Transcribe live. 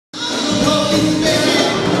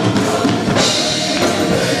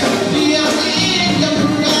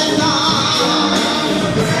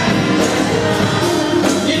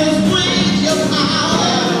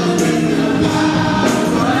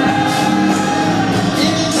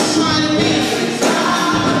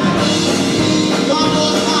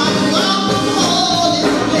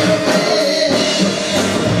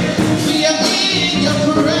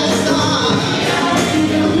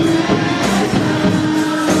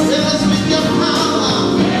Let us with your power.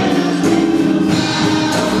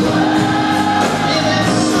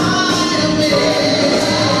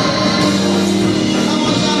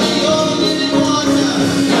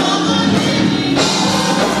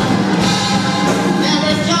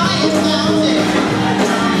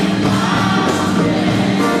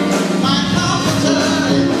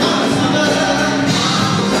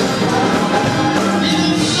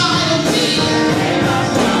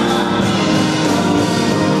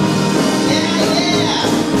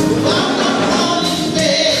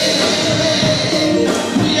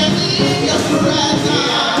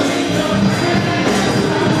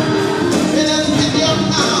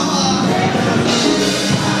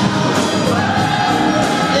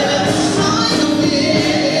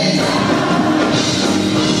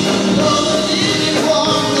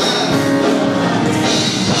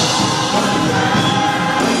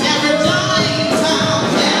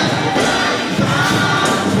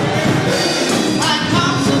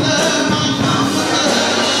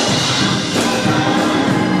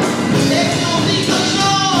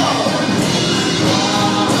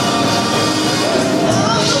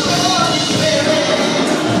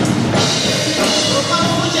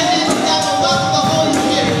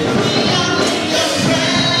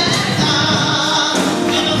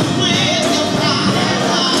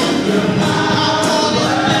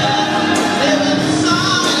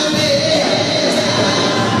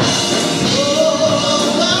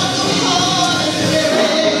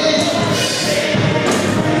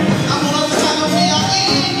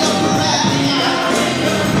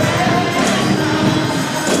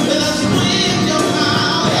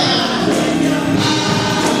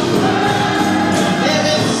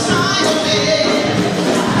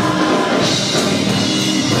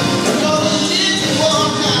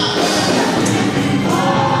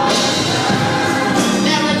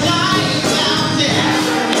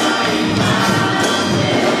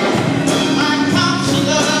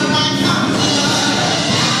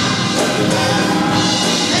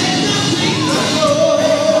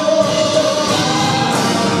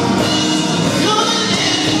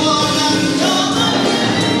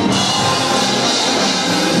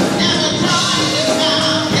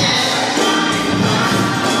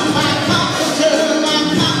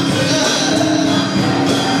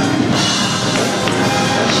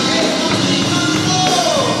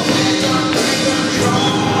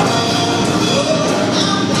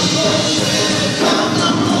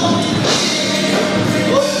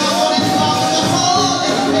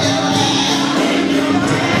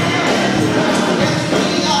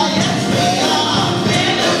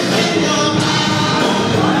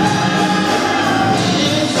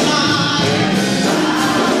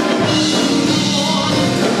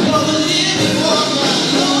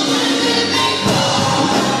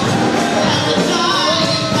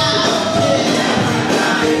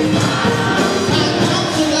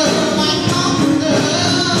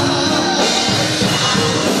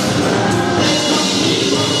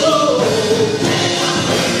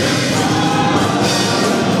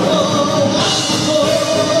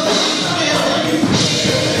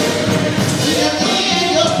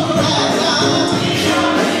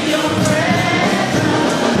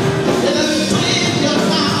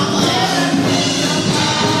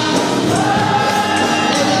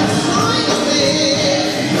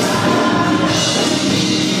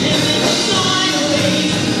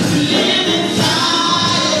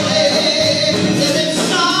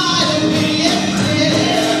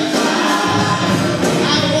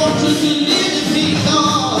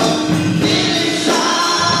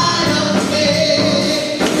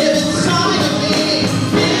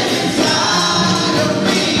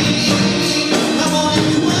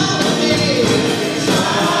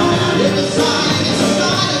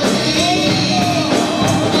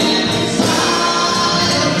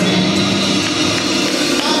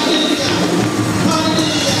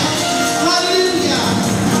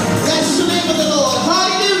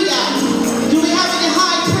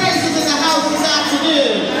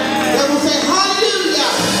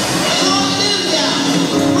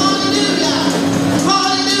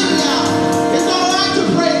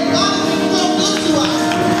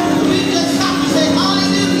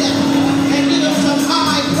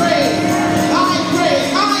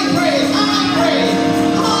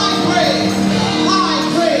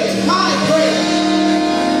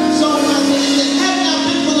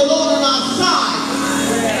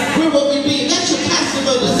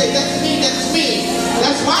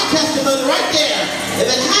 If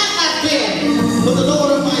it had not been for the Lord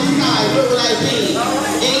on my side, where would I be?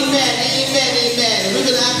 Amen, amen, amen. We're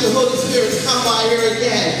going to ask the Holy Spirit to come by here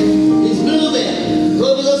again. He's moving.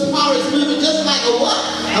 Holy Ghost power is moving just like a what?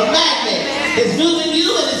 A magnet. It's moving you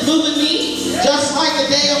and it's moving me just like the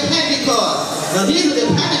day of Pentecost. Now these are the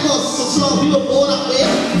Pentecost songs we were born up with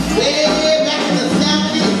way back in the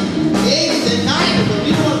 70s, 80s, and 90s. But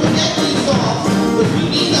we don't want to forget these songs, but we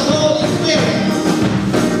need the Holy Spirit.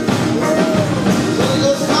 Holy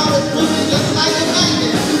Ghost power is moving just like a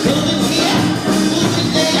magnet. Moving here, moving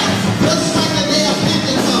there, just like the day of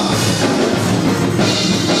Pentecost.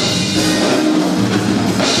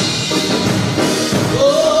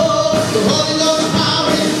 Oh, the Holy Ghost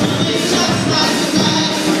power is moving just like a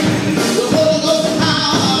magnet. The Holy Ghost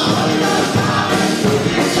power.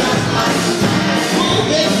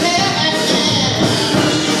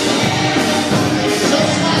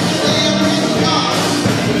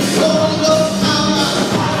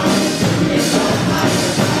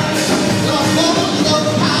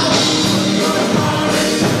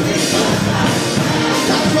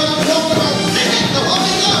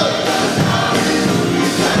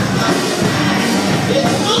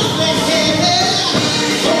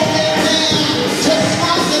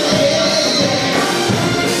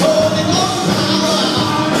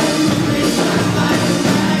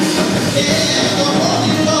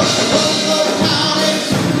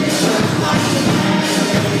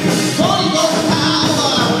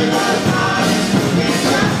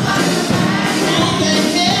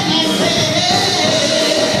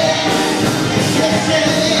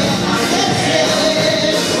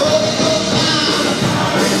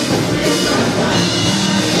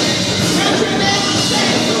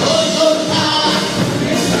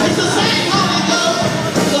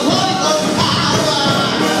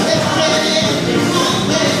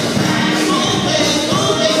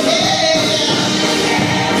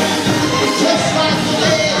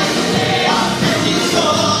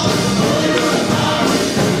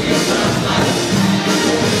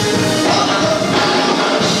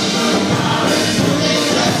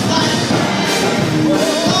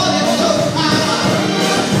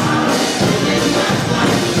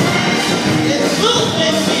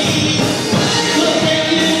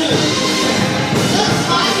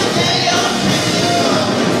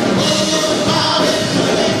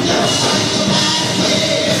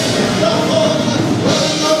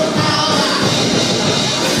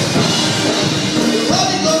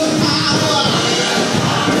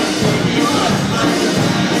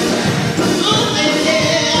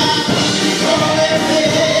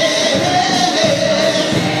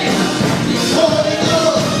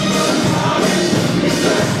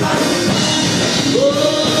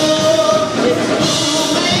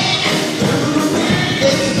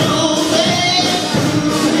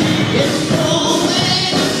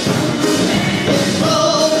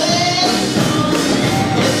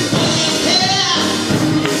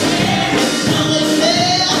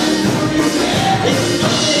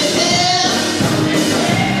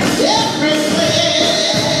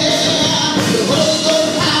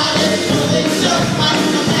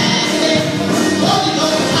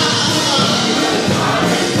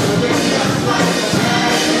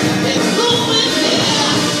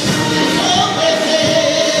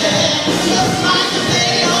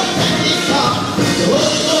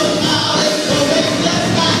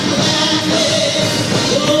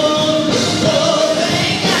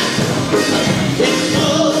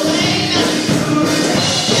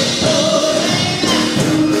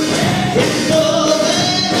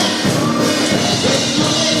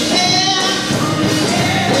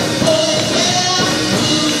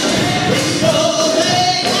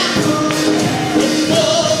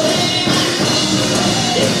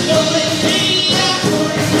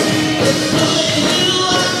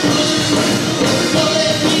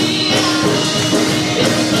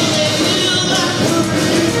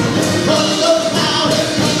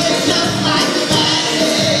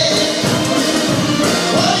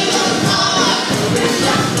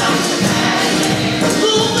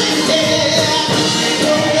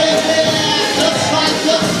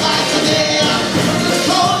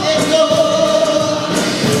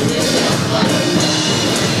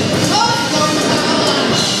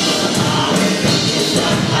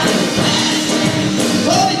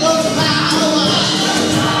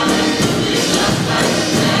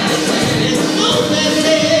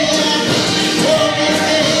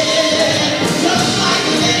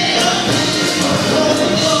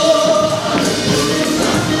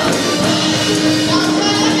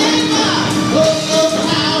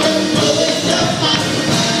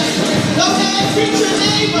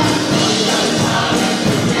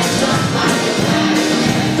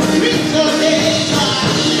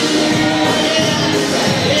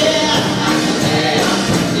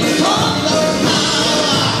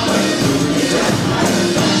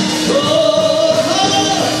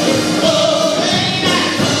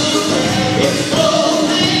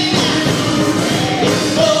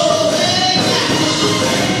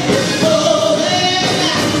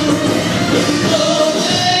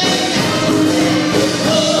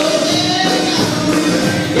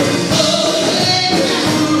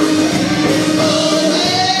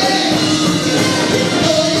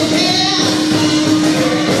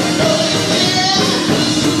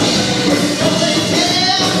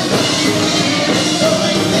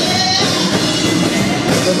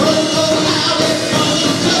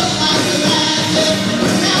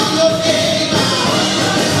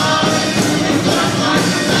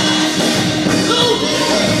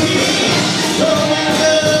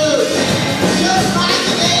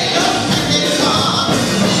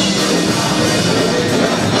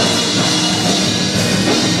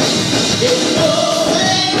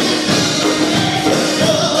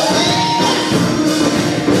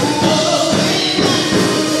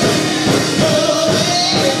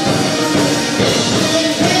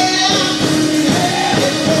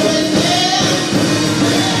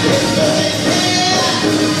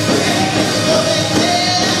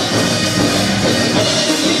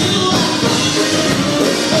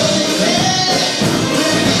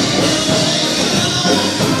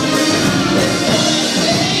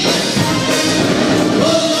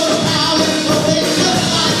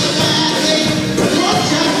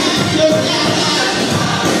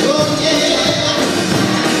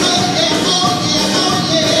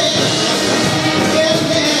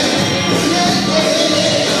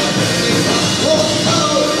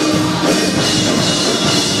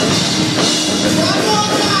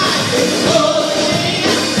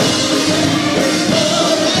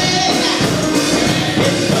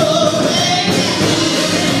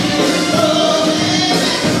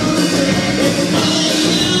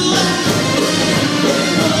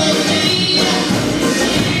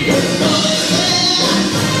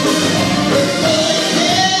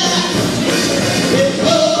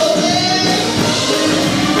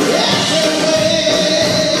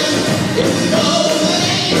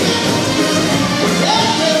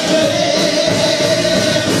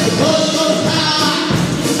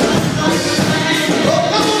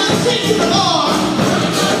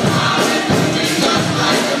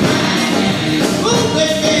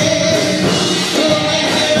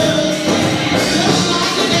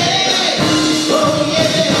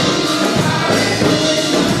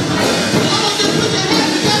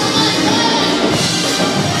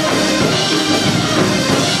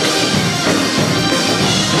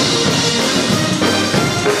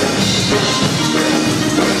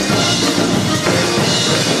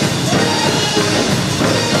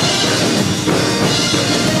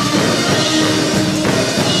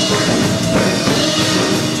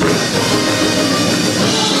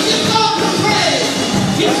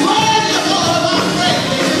 He's worthy of all of our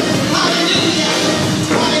praise. Hallelujah.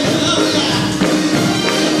 Hallelujah.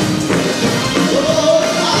 Oh,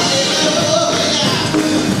 hallelujah.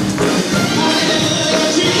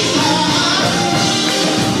 Hallelujah, Jesus.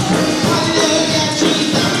 Hallelujah,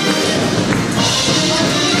 Jesus.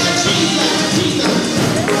 Hallelujah, Jesus.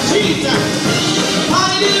 Jesus. Jesus.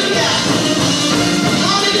 Hallelujah.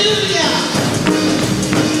 Hallelujah.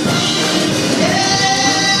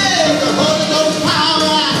 Yeah, the Holy Ghost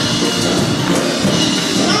power.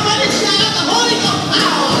 Somebody shout the Holy Ghost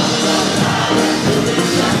power.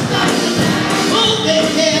 Move it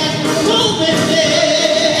here, move it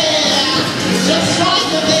there. Just like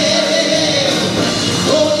the day.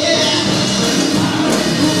 Oh yeah.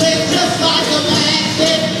 Move it just like a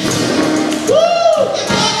magnet. Woo! Give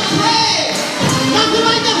God praise. Nothing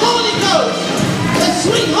like the Holy Ghost. The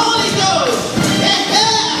sweet Holy Ghost.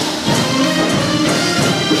 Yeah.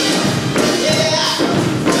 Yeah.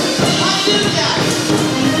 Hallelujah.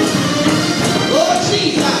 Oh,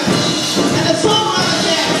 Jesus. And the songwriter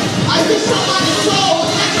said, I wish somebody's soul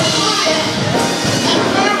would catch a fire and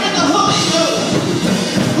burn in the Holy Ghost.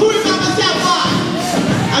 Who remembers that part?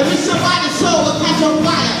 I wish somebody's soul would catch on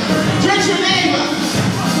fire. Turn to your neighbor.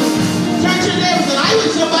 Turn to your neighbor and say, I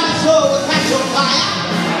wish somebody's soul would catch on fire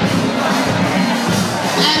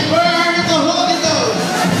and burn in the Holy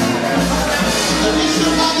Ghost. I wish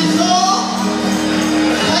somebody's soul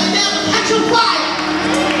they never catch on fire.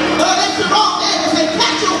 No, that's the wrong neighbor. Say,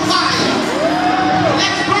 catch on fire.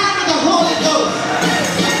 Let's burn in the Holy Ghost.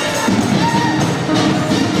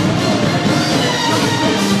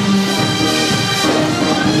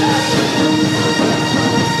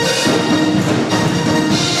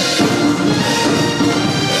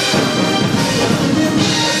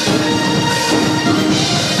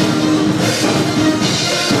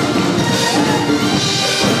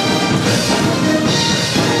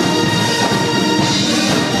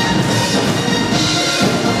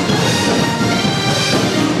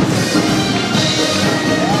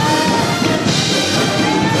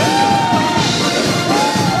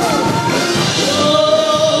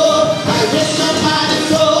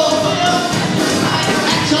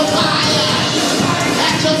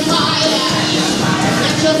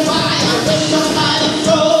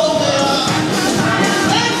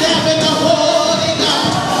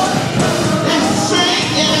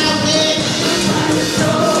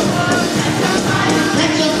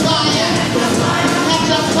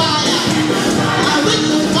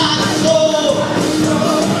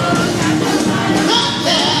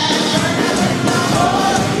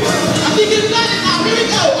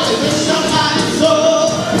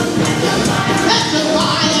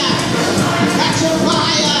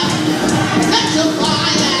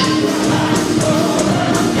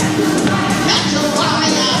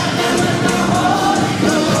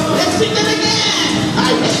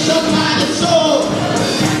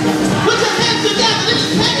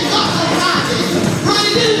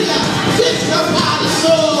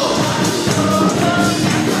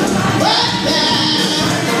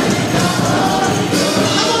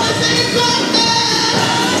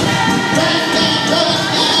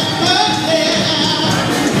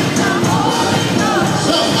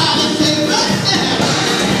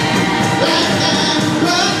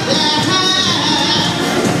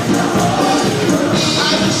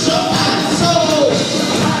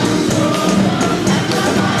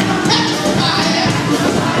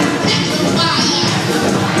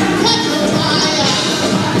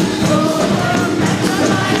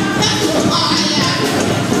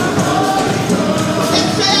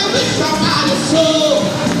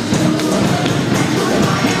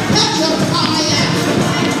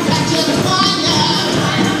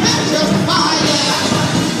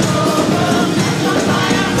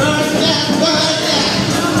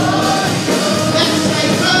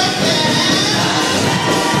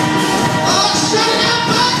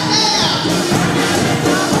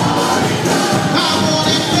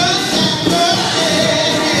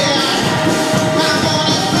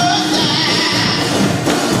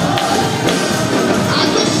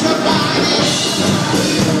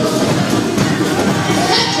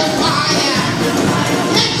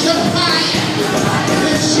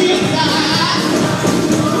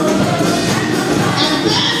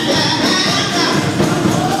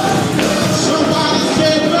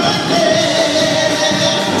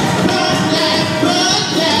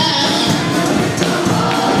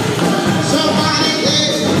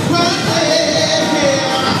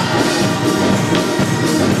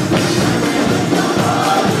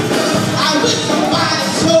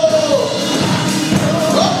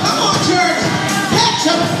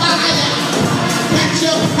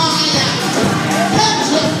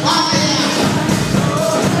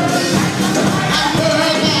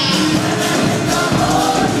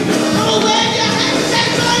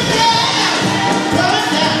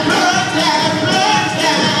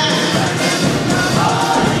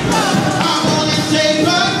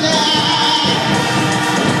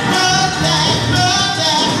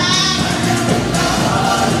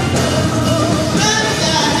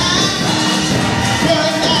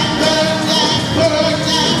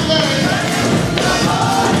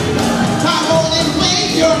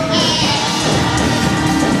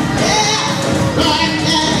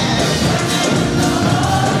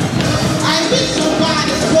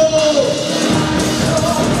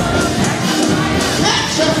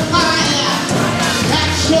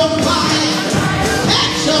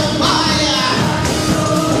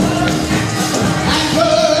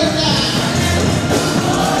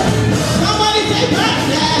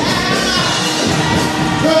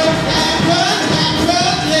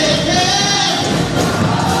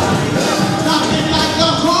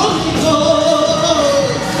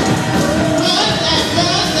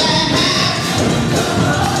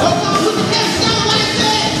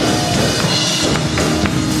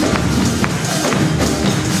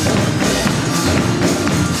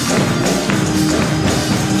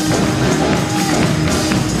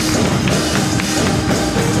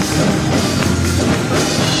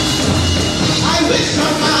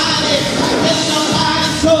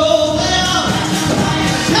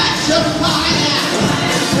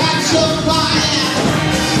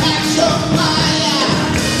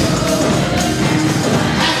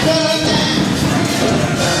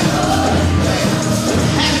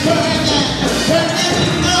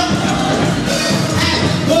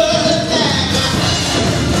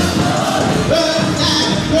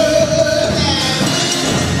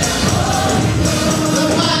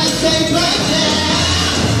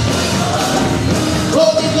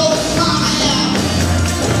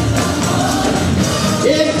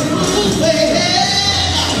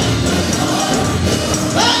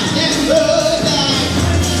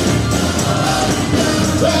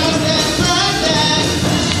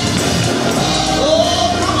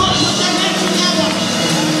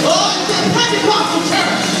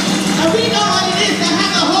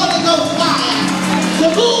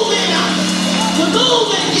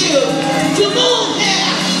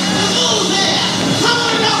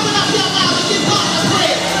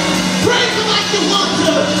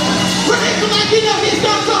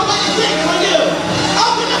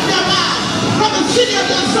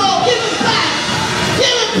 your soul. Give him thanks.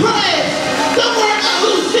 Give him praise. Don't worry about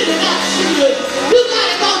who's sitting next to you. You got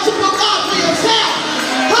to go to God for yourself.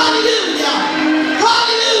 Hallelujah.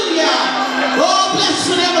 Hallelujah. Oh, bless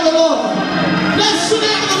the name of the Lord. Bless the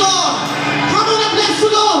name of the Lord. Come on and bless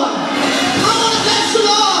the Lord. Come on and bless the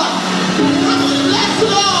Lord. Come on and bless the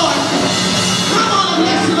Lord. Come on and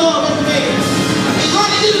bless the Lord with me.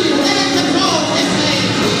 Hallelujah. Let him control his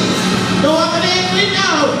name. No other name we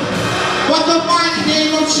know but the mighty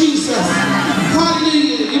name of Jesus.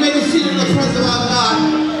 Hallelujah. You may be seated in the presence of our God.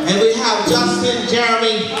 And we have Justin,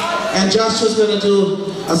 Jeremy, and Joshua's going to do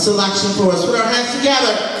a selection for us. Put our hands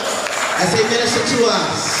together as they minister to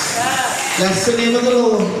us. That's the name of the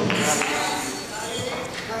Lord.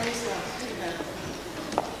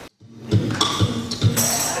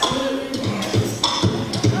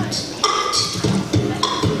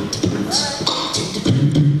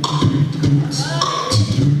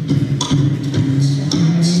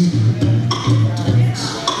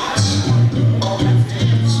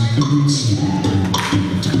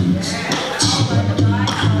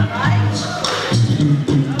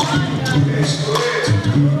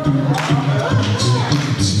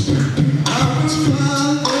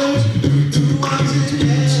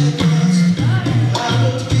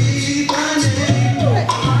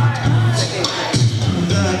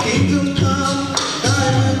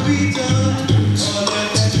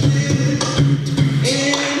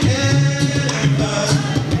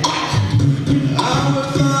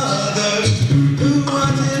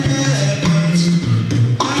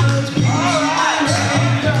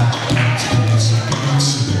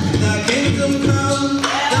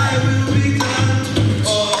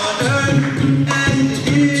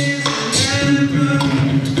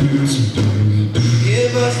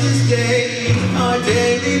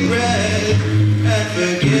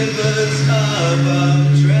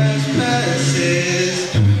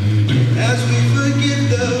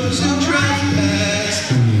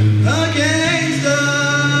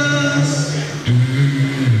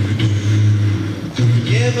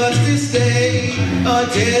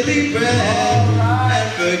 Daily bread, and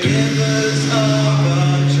forgive us of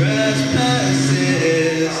our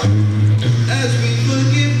trespasses, as we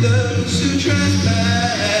forgive those who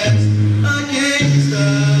trespass against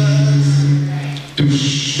us.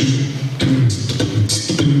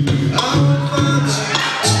 Our Father,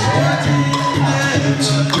 who art in heaven,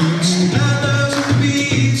 hallowed be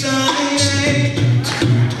thy name.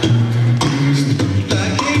 Thy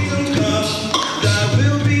kingdom come, thy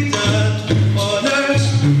will be done on earth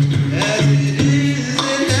as it is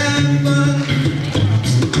in heaven.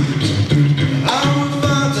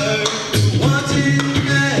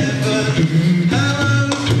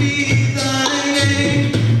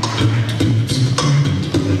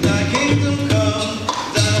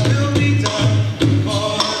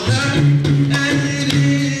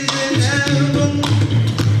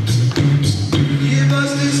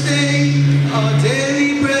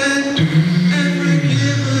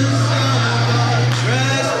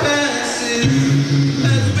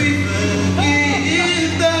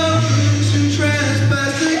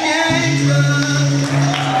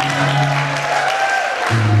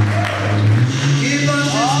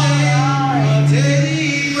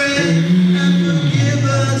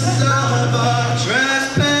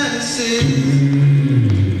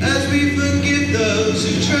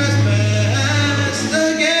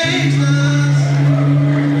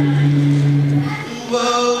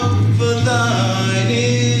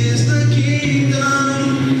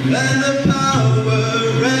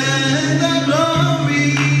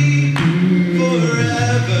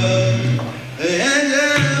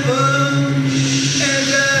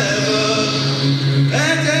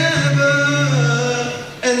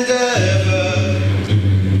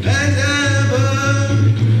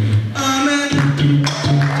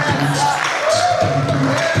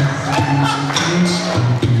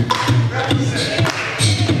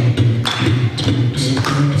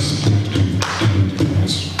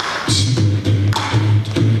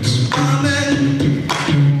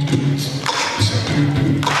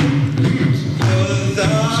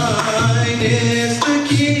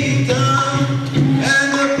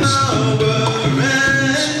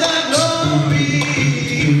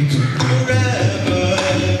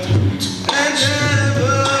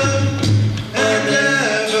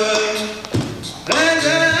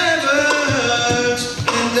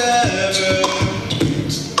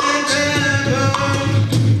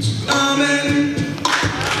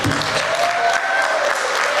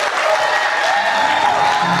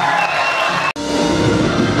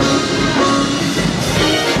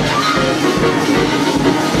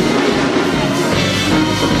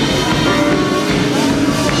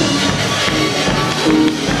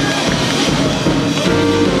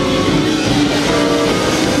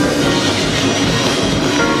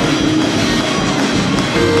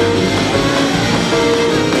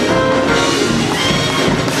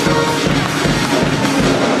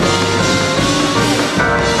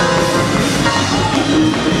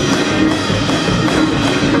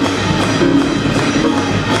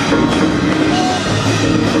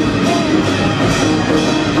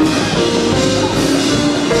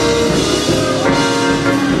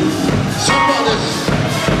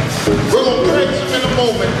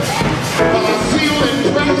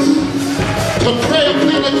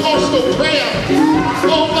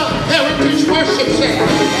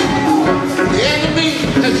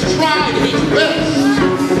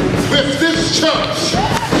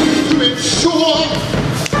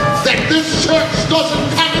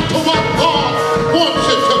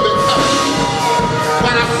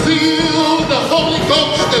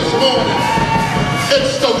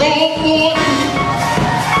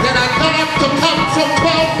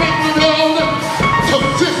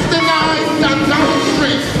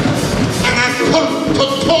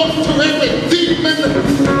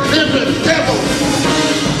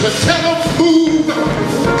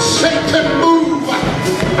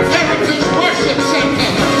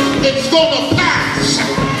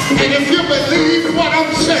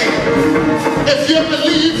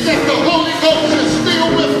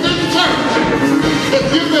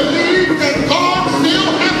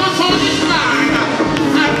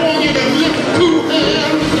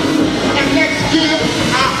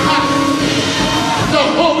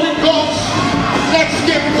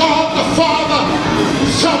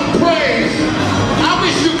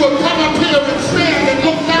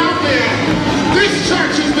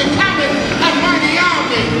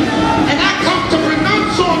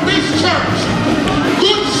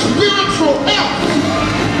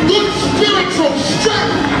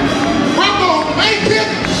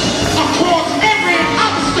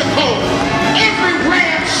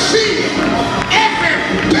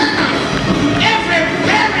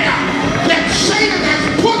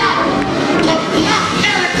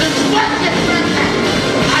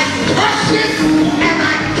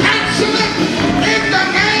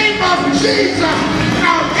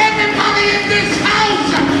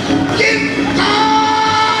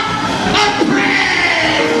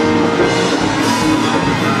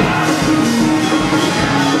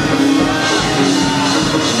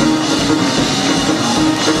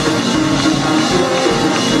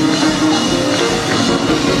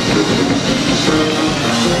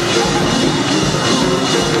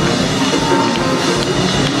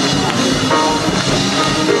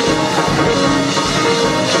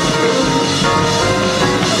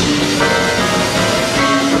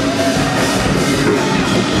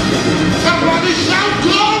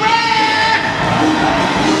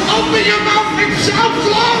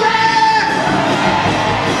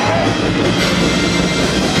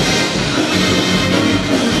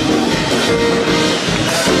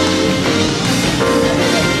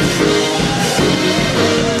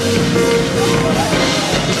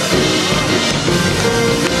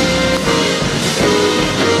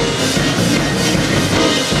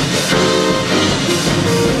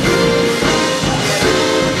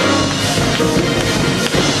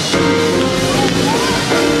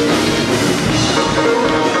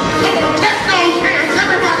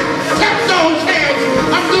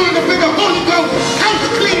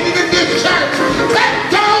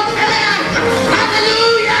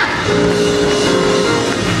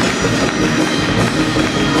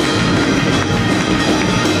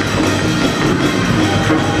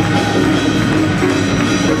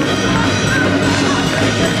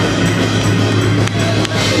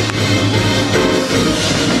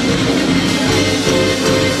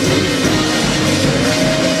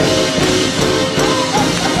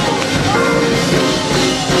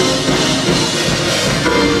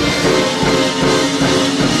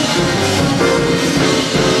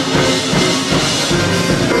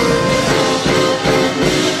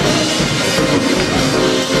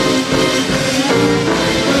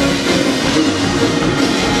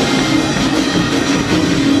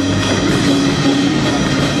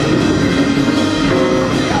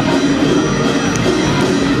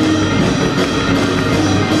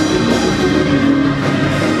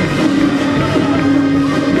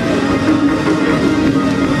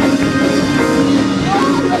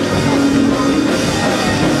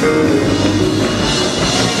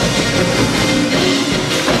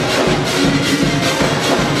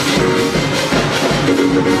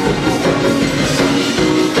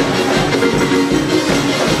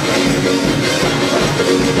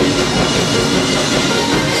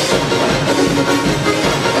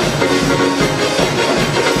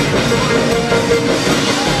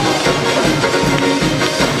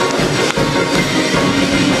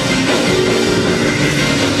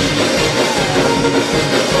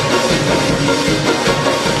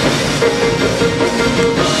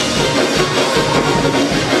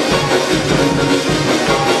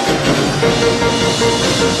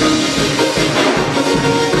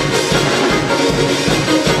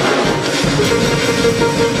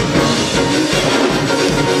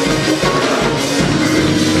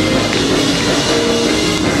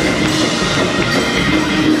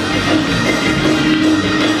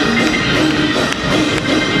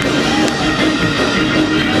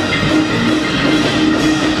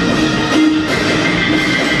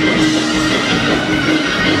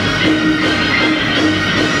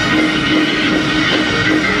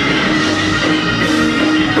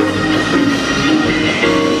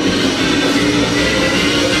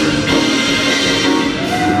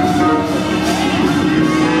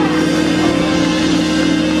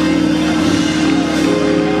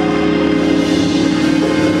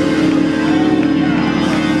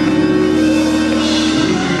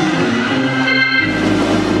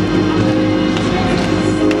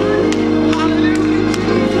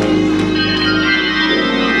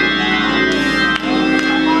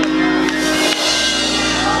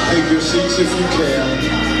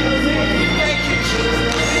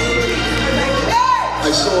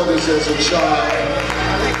 as a child,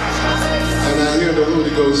 and I hear the Holy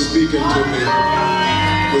Ghost speaking to me.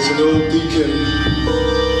 Was an old deacon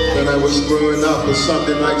when I was growing up, a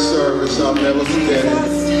Sunday night service, I'll never forget it.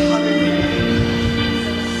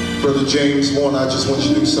 Brother James Warner, I just want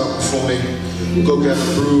you to do something for me. Go get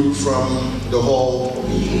a broom from the hall.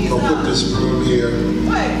 Don't put this broom here.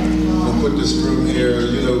 Don't put this broom here,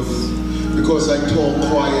 you know, because I talk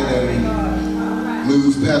quiet and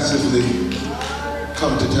move passively.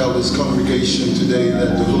 Come to tell this congregation today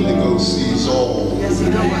that the Holy Ghost sees all. Sees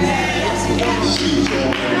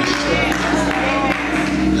all in this church.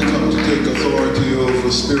 I come to take authority over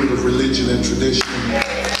the spirit of religion and tradition.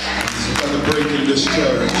 It's got to break in this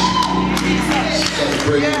church. It's got to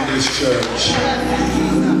break in this church.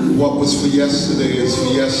 What was for yesterday is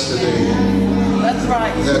for yesterday. That's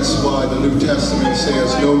right. That's why the New Testament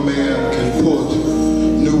says no man can put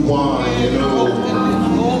new wine in old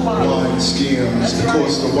wine skins,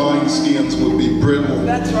 because the wine skins would be brittle.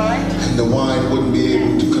 That's right. And the wine wouldn't be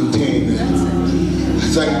able to contain it.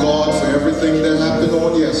 I thank God for everything that happened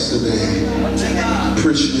on yesterday. I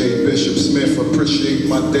appreciate Bishop Smith, I appreciate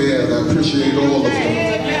my dad, I appreciate all of them.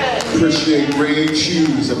 I appreciate Ray H.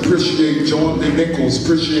 Hughes, I appreciate John D. Nichols,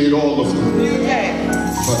 appreciate all of them.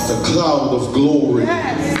 But the cloud of glory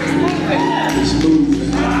is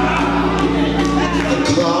moving. The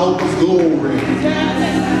cloud of glory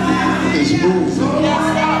is moving.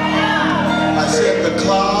 I said the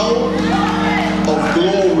cloud of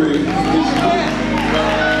glory is moving.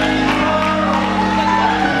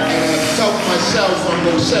 Myself, I'm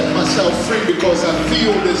going to set myself free because I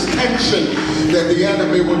feel this tension that the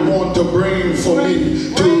enemy would want to bring for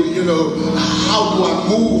me to, you know, how do I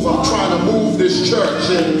move? I'm trying to move this church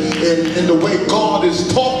in the way God is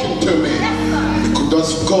talking to me.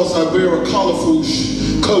 That's because I wear a colorful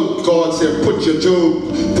coat. God said, put your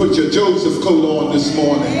Joseph coat on this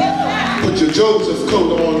morning. Put your Joseph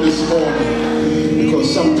coat on this morning.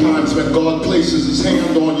 Because sometimes when God places his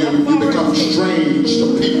hand on you, you become strange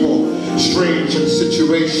to people, strange in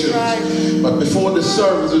situations. But before the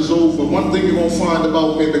service is over, one thing you're going to find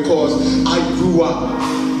about me, because I grew up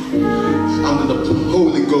under the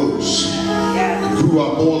Holy Ghost. I grew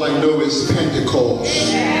up, all I know is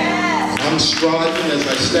Pentecost. I'm striving as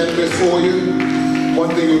I stand before you.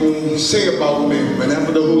 One thing you're going to say about me,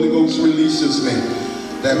 whenever the Holy Ghost releases me,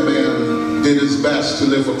 that man did his best to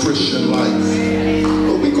live a Christian life.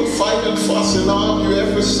 But we could fight and fuss and argue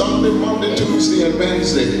every Sunday, Monday, Tuesday, and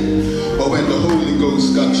Wednesday. But when the Holy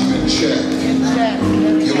Ghost got you in check,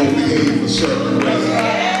 you won't behave a certain way.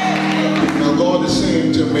 Now God is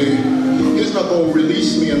saying to me, he's not going to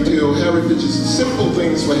release me until heritage is simple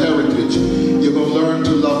things for heritage. You're going to learn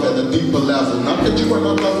to love at a deeper level. Not that you were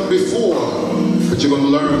not loving before, but you're going to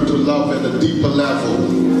learn to love at a deeper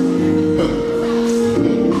level.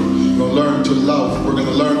 Learn to love. We're going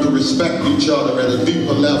to learn to respect each other at a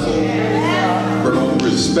deeper level. We're going to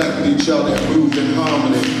respect each other and move in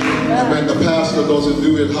harmony. And when the pastor doesn't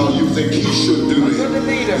do it how you think he should do it,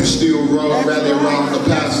 you still rally around the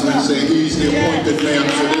pastor and say he's the appointed man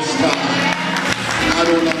for this time. I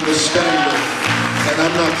don't understand it. And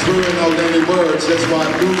I'm not throwing out any words. That's why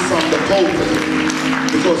I move from the pulpit.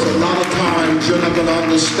 Because a lot of times you're not going to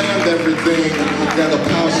understand everything that a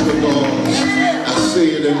pastor does. I say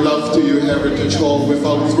it in love to you, Heritage Hall,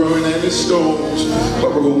 without throwing any stones,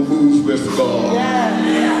 but we're going to move with God.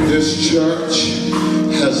 This church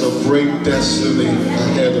has a great destiny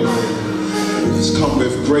ahead of it. It's come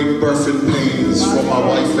with great birthing pains for my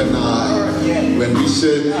wife and I. When we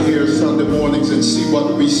sit here Sunday mornings and see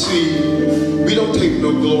what we see, we don't take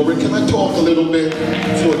no glory. Can I talk a little bit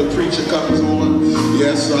before the preacher comes on?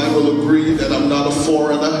 Yes, I will agree that I'm not a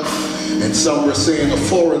foreigner. And some were saying a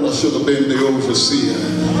foreigner should have been the overseer.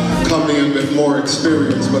 Come in with more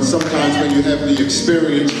experience. But sometimes when you have the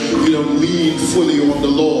experience, you don't lean fully on the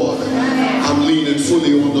Lord. I'm leaning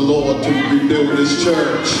fully on the Lord to rebuild this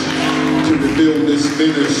church, to rebuild this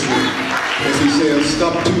ministry. If he says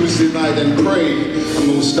stop Tuesday night and pray, I'm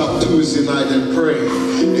going to stop Tuesday night and pray.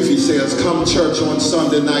 If he says come church on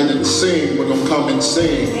Sunday night and sing, we're going to come and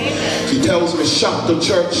sing. If he tells me shut the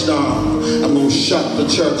church down, I'm going to shut the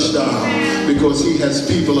church down. Because he has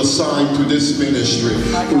people assigned to this ministry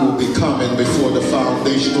who will be coming before the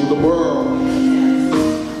foundation of the world.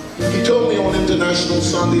 He told me on International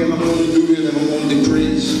Sunday, and I'm going to do it and I'm going to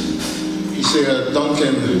decrease. He said,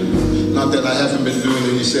 Duncan, not that I haven't been doing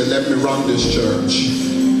it, he said, let me run this church.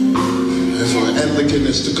 If an Anglican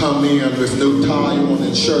is to come in with no tie on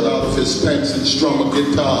and shirt out of his pants and strum a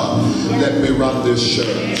guitar, let me run this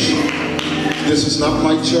church. This is not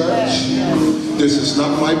my church. This is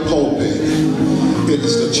not my pulpit. It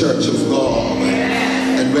is the church of God.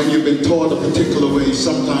 And when you you've been taught a particular way,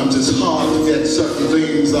 sometimes it's hard to get certain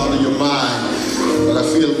things out of your mind. But I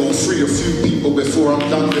feel I'm going to free a few people before I'm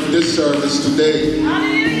done with this service today.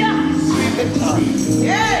 Hallelujah.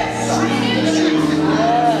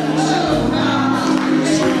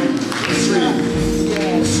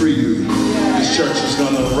 Free you. This church is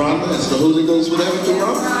going to run as the Holy Ghost would have it to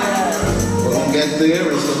run. We're going to get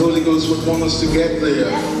there as the Holy Ghost would want us to get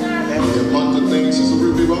there. The amount of things is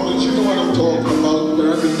Ruby Rollins, you know what I'm talking about.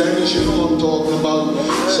 Reverend Dennis, you know what I'm talking about.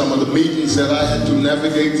 Some of the meetings that I had to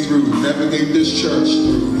navigate this church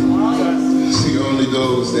through. See, only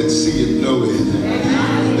those that see it know it.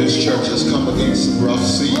 This church has come against some rough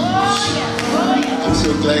seas. I'm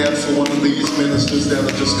so glad for one of these ministers that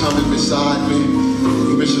are just coming beside me.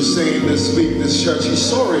 He was just saying this week, this church, he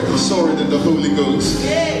saw it in the Holy Ghost.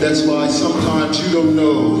 That's why sometimes you don't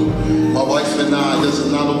know. My wife and I, there's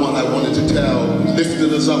another one I wanted to tell,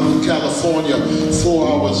 lifted us up to California, 4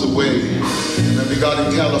 hours away. And when we got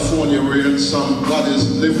in California, we're in somebody's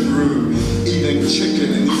living room, eating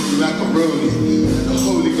chicken and eating macaroni. And the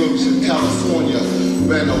Holy Ghost in California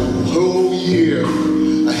ran a whole year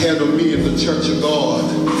ahead of me in the Church of God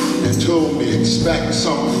and told me, expect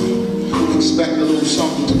something. Expect a little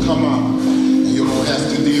something to come up, and you're going to have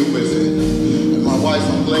to deal with it. And my wife,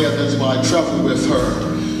 I'm glad that's why I traveled with her.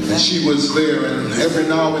 And she was there, and every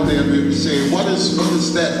now and then we would say, what is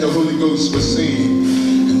that the Holy Ghost was saying?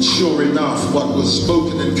 And sure enough, what was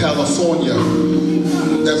spoken in California,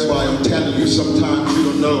 that's why I'm telling you, sometimes you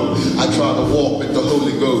don't know. I try to walk with the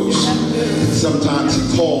Holy Ghost. And sometimes he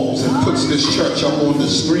calls and puts this church up on the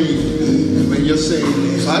screen. And when you're saying,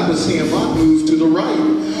 if I was him, I'd move to the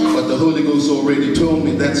right. But the Holy Ghost already told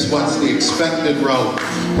me that's what's the expected route.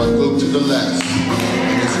 But go to the left.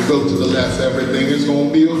 And if you go to the left, everything is going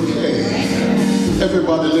to be okay.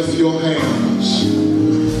 Everybody lift your hands.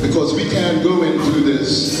 Because we can't go into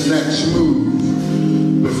this next move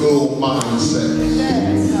with old mindset.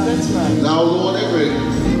 Yes, that's right. Now, Lord, every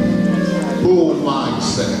old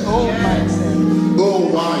mindset,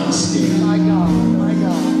 old wineskin. My God, my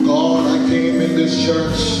God. God, I came in this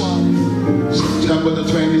church September the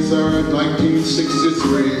 23rd,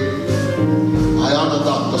 1963. I honor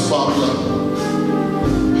Dr. Fowler.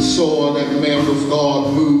 I saw that man of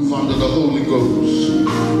God move under the Holy Ghost.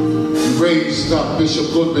 He raised up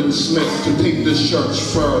Bishop Goodman Smith to take this church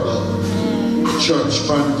further. The church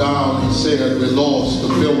burned down. He said, we lost the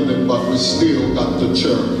building, but we still got the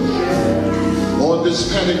church. On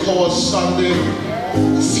this Pentecost Sunday,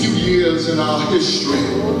 a few years in our history,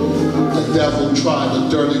 the devil tried a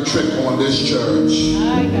dirty trick on this church.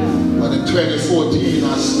 But in 2014,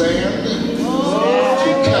 I stand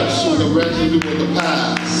to cancel the residue of the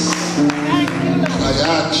past. I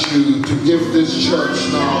ask you to give this church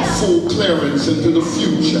now full clearance into the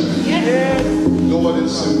future. Lord, in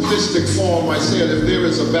simplistic form, I said, if there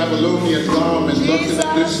is a Babylonian garment lurking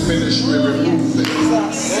in this ministry, remove it.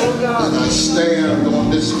 And I stand on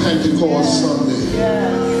this Pentecost Sunday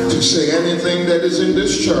to say anything that is in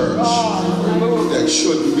this church that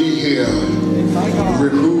shouldn't be here,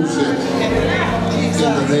 remove it in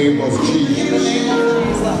the name of Jesus.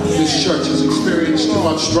 This church has experienced too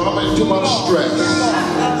much drama and too much stress.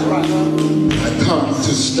 I come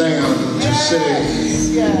to stand to say,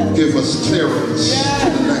 give us clearance to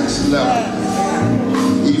the next level.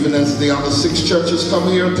 Even as the other 6 churches come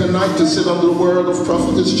here tonight to sit under the word of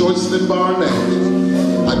Prophetess Joycelyn Barnett,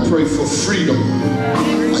 I pray for freedom.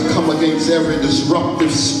 I come against every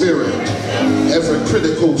disruptive spirit, every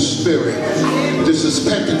critical spirit. This is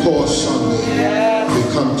Pentecost Sunday. We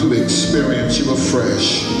come to experience you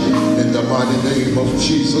afresh. In the mighty name of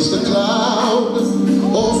Jesus, the cloud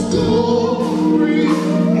of glory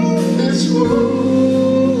is moving.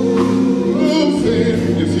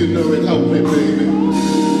 If you know it, help me, baby.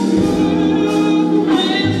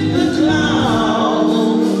 Cloud.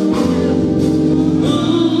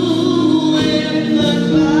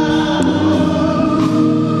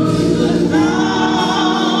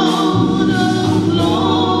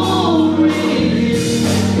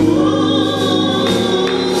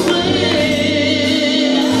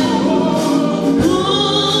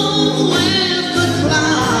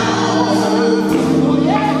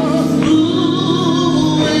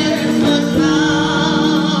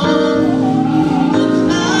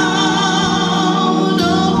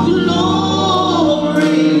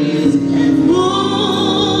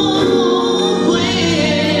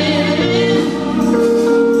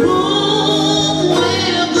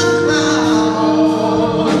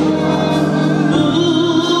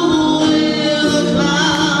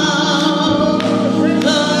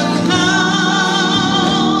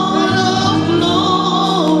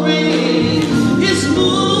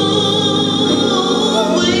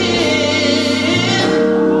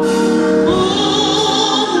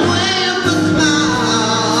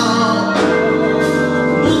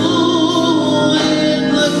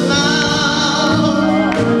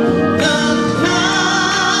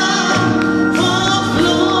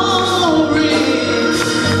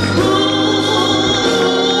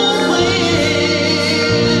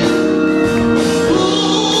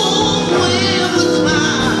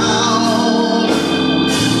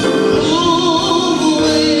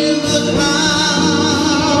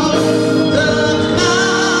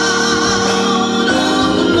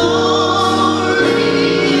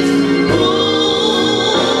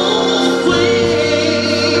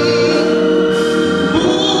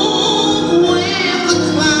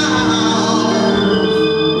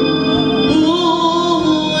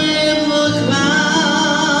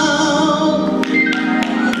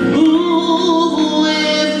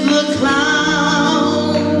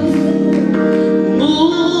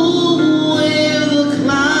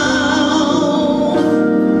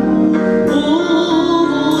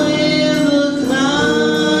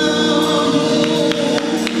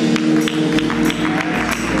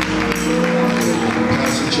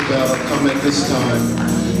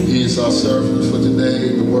 He is our servant for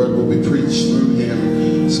today. The word will be preached through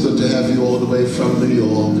him. It's good to have you all the way from New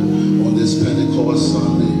York on this Pentecost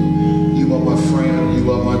Sunday. You are my friend.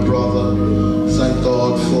 You are my brother. Thank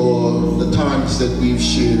God for the times that we've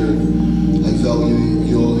shared. I value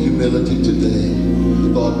your humility today.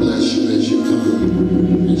 God bless you as you come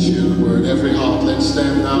and share the word. Every heart, let's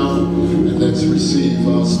stand now and let's receive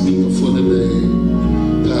our speaker for today.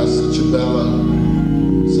 Pastor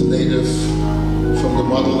Chabala is a native from the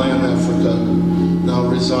motherland, Africa, now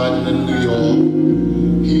residing in New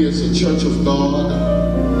York. He is a Church of God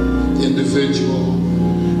individual.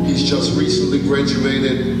 He's just recently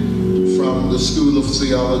graduated from the School of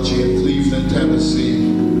Theology in Cleveland, Tennessee.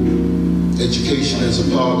 Education is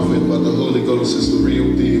a part of it, but the Holy Ghost is the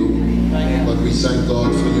real deal. But we thank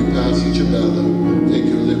God for you, Pastor Chabala. Take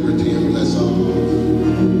your liberty and bless our Lord.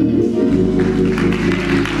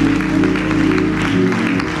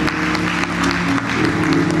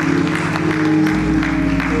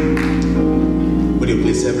 Would you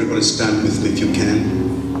please everybody stand with me if you can?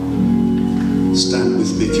 Stand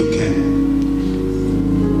with me if you can.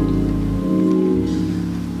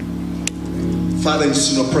 Father,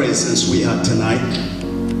 it's in your presence we are tonight.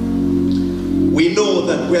 We know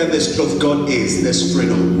that where the Spirit of God is, there's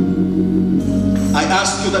freedom. I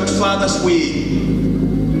ask you that, Father, as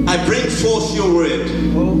I bring forth your word,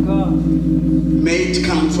 Oh God. may it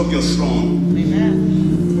come from your throne.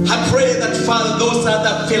 Amen. I pray that, Father, those that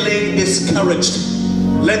are feeling discouraged,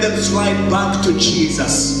 let them slide back to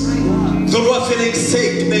Jesus. Those who are feeling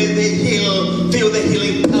sick, may they feel the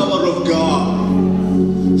healing power of God.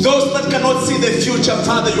 Those that cannot see the future,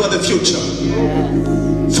 Father, you are the future.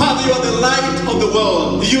 Father, you are the light of the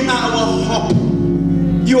world. You are our hope.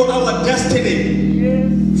 You are our destiny.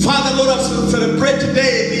 Father, Lord, as we celebrate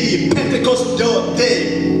today, the Pentecost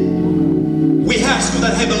Day, we ask you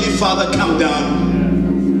that, Heavenly Father, come down.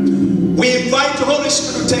 We invite the Holy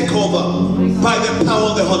Spirit to take over by the power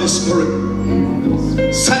of the Holy Spirit.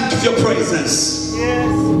 Thank you for your presence.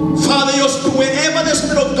 Father, wherever the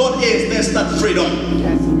Spirit of God is, there's that freedom.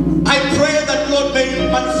 I pray that, Lord, may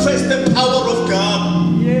you manifest the power of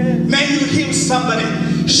God. May you heal somebody.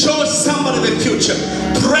 Show somebody the future.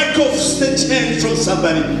 Break off the chain from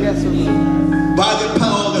somebody. By the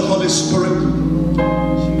power of the Holy Spirit.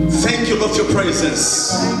 Thank you, Lord, for your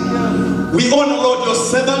presence. We honor, Lord, your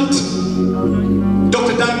servant,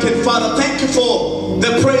 Dr. Duncan. Father, thank you for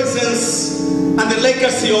the presence and the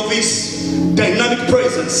legacy of this dynamic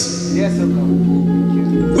presence. Yes, oh God.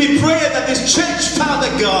 We pray that this church, Father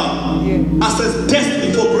God, has a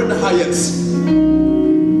destiny for greater heights.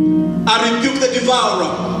 I rebuke the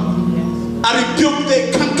devourer. I rebuke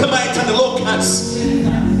the concubines and the locusts.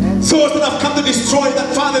 Those that have come to destroy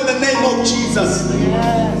that, Father, in the name of Jesus.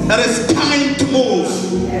 It is time to move.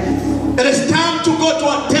 It is time to go to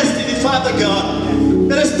our destiny, Father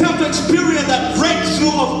God. It is time to experience that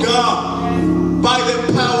breakthrough of God by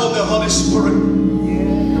the power of the Holy Spirit.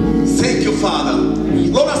 Thank you, Father.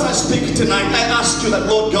 Lord, as I speak tonight, I ask you that,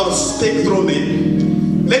 Lord God, speak through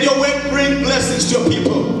me. Let your word bring blessings to your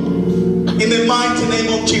people. In the mighty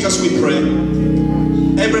name of Jesus we pray.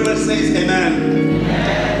 Everybody says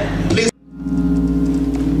amen. Please.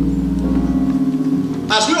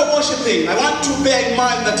 As we are worshiping, I want to bear in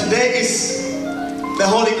mind that today is the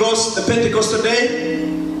Holy Ghost, the Pentecost Sunday.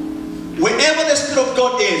 Wherever the Spirit of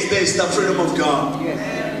God is, there is the freedom of God.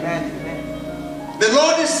 The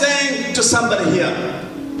Lord is saying to somebody here,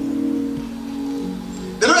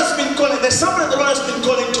 the Lord has been calling, there's somebody the Lord has been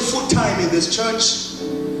calling to full time in this church,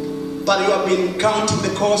 but you have been counting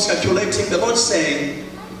the cost, calculating. The Lord saying,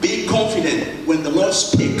 be confident when the Lord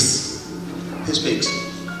speaks, He speaks.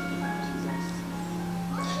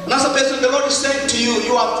 And as a person, the Lord is saying to you,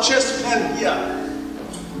 you have chest pain here.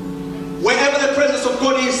 Wherever the presence of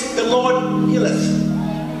God is, the Lord healeth.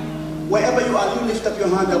 Wherever you are, you lift up your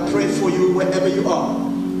hand. I'll pray for you wherever you are.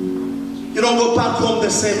 You don't go back home the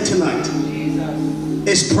same tonight.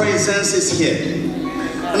 His presence is here.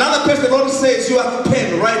 Another person, the Lord says, you have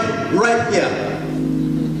pain right here.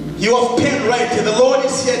 You have pain right here. The Lord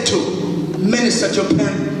is here to minister your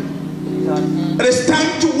pain. It is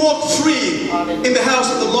time to walk free in the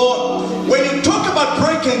house of the Lord. When you talk about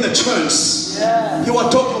breaking the chains, you are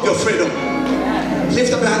talking of your freedom.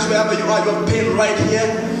 Lift up your hands wherever you are. You have pain right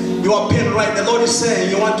here. You are pain right. The Lord is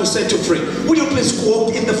saying you want to set you free. Would you please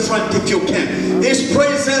walk in the front if you can? His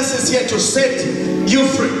presence is here to set you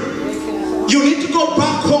free. You need to go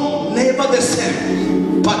back home, never the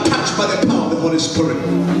same, but touched by the power of the Holy Spirit.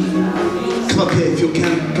 Come up here if you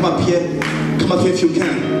can. Come up here. Come up here if you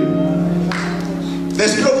can. The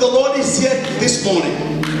Spirit of the Lord is here this morning.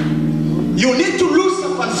 You need to lose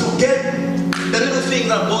up and forget the little things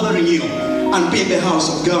that are bothering you, and be in the house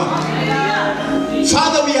of God.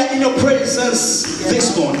 Father, we are in your presence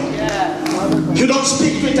this morning. You don't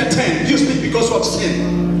speak to entertain, you speak because of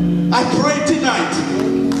sin. I pray tonight,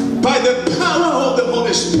 by the power of the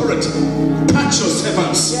Holy Spirit, touch your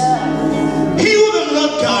servants. Heal them,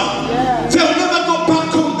 Lord God. They'll never go back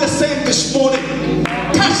home the same this morning.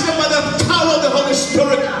 Touch them by the power of the Holy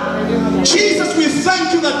Spirit. Jesus, we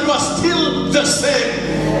thank you that you are still the same.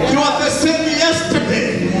 You are the same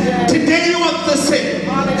yesterday. Today you are the same.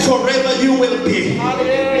 Forever you will be.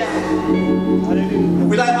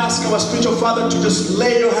 Will I ask our spiritual father to just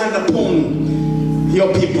lay your hand upon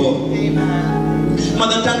your people?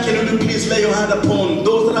 Mother Duncan, will you please lay your hand upon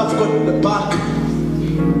those that have got the back?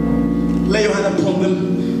 Lay your hand upon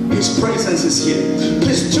them. His presence is here.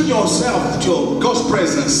 Please tune yourself to God's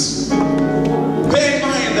presence. Bear in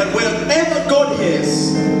mind that wherever God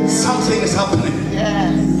is, something is happening.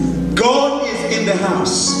 God is in the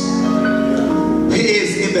house. He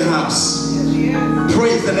is in the house.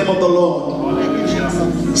 Praise the name of the Lord.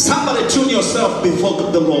 Somebody tune yourself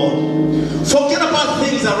before the Lord. Forget about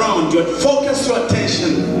things around you and focus your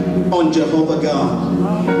attention on Jehovah God.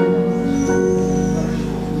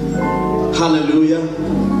 Hallelujah.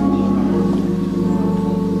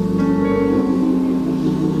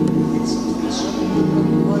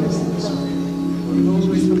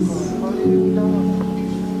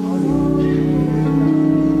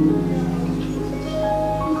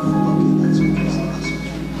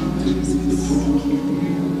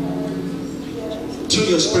 Tune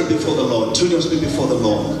your spirit before the Lord. Tune your spirit before the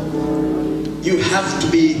Lord. You have to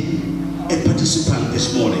be a participant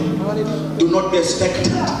this morning. Do not be a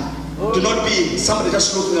spectator. Do not be somebody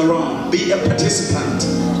just looking around. Be a participant.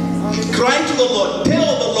 Cry to the Lord.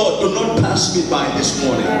 Tell the Lord, do not pass me by this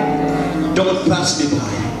morning. Don't pass me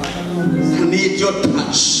by. I need your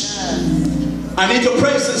touch. I need your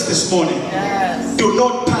presence this morning. Do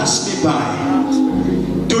not pass me by.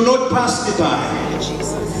 Do not pass me by.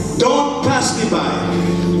 Don't pass me by.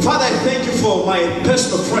 Father, I thank you for my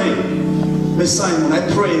personal friend, Miss Simon. I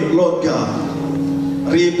pray, Lord God,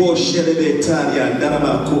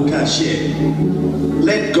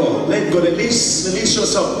 let go, release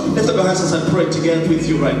yourself. Lift up your hands as I pray together with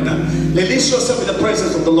you right now. Release yourself in the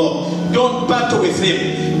presence of the Lord. Don't battle with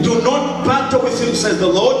him. Do not battle with him, says the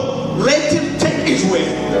Lord. Let him take his way.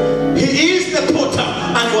 He is the potter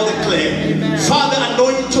and you are the clay. Father,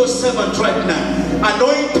 anoint your servant right now.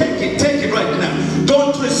 Anoint, take it right now.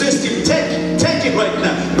 Don't resist him. Take it right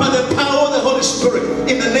now. By the power of the Holy Spirit,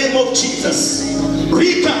 in the name of Jesus.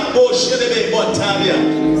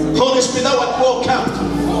 Holy Spirit, thou art welcome.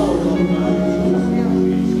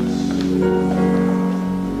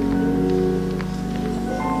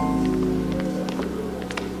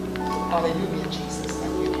 Hallelujah, Jesus.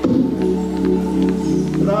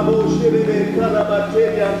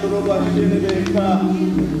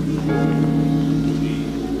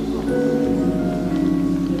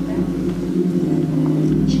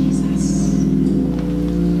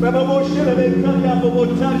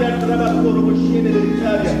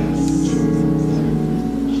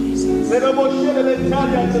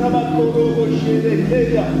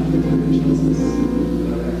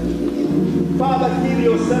 Father, heal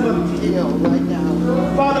your servant. Heal right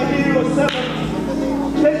now. Father, heal your servant.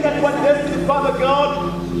 Take that one destiny, Father God.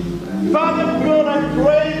 Father God, I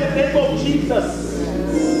pray in the name of Jesus.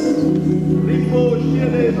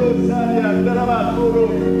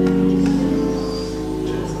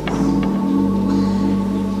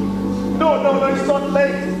 No, it's not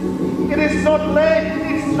late. It is not late.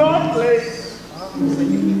 It's not late.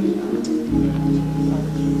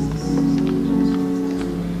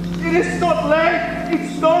 It is not late.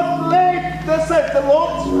 It's not late. Thus says the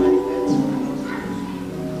Lord.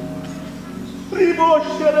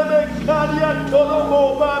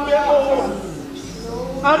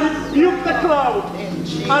 I rebuke the crowd.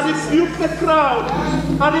 I rebuke the crowd.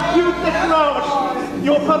 I rebuke the crowd.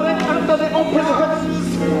 You operate under the open heavens.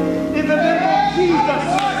 In the name of Jesus.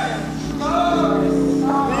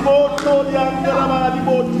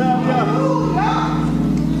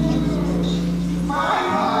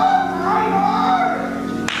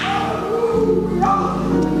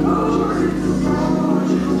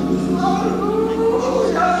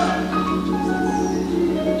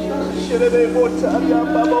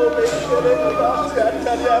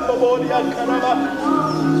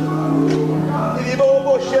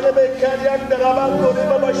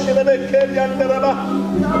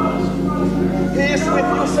 He is with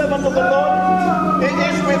you, servant of the Lord. He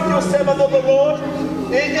is with you, servant of the Lord.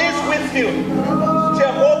 He is with you.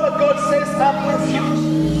 Jehovah God says, I'm with you.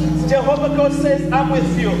 Jehovah God says, I'm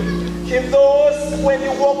with you. If those, when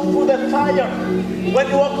you walk through the fire, when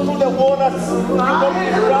you walk through the waters, you don't be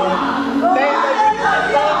drowned, then you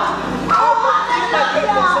will not have the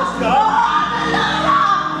presence of God.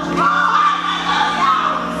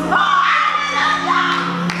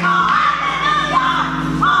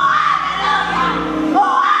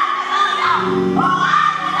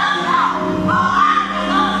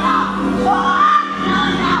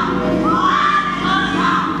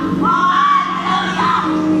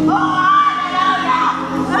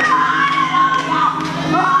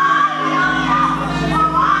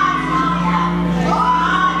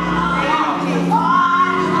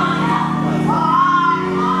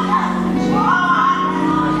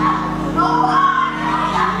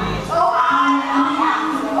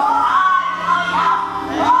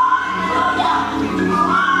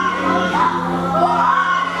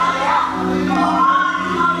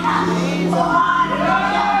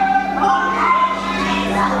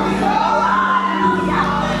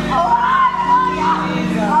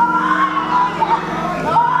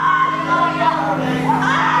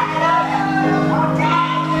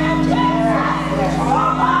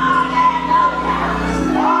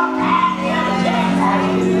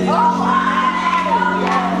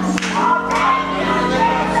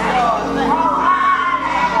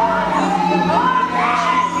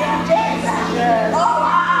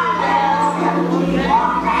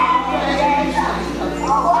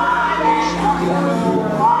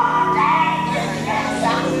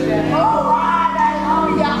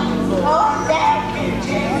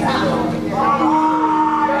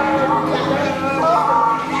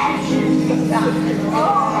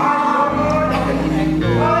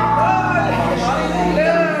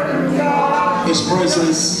 His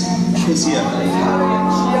presence is here.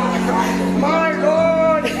 My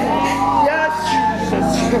Lord, yes, Jesus,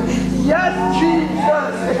 yes,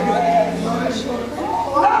 Jesus.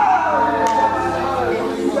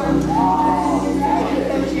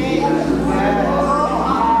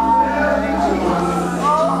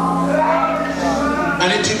 I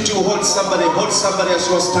need you to hold somebody as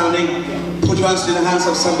you are standing. Put your hands in the hands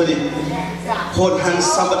of somebody. Hold hands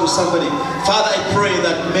somebody to somebody. Father, I pray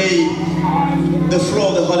that may the flow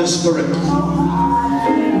of the Holy Spirit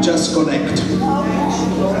just connect.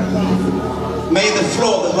 May the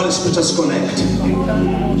flow of the Holy Spirit just connect.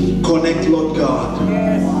 Connect, Lord God,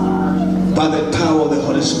 by the power of the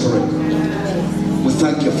Holy Spirit. We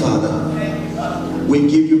thank you, Father. We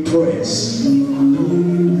give you praise.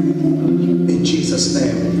 In Jesus'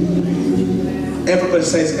 name. Everybody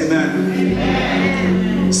says amen.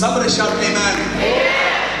 Amen. Somebody shout amen.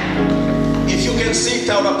 Amen. If you can sit,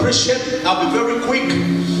 I would appreciate it. I'll be very quick.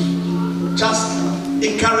 Just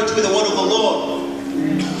encourage with the word of the Lord.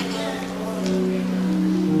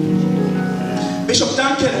 Bishop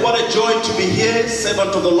Duncan, what a joy to be here,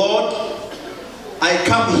 servant of the Lord. I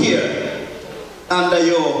come here under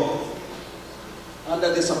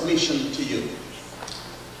the submission to you.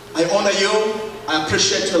 I honor you. I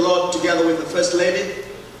appreciate you, Lord, together with the First Lady.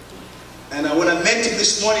 And when I met him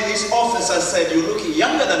this morning in his office, I said, "You're looking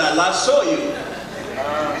younger than I last saw you."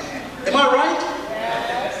 Am I right?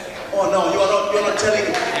 Yes. Oh no, you're not telling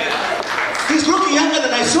me. He's looking younger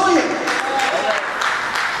than I saw him.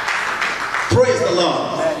 Praise the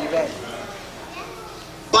Lord.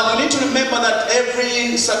 But you need to remember that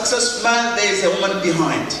every successful man, there is a woman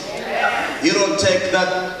behind. You don't take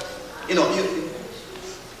that,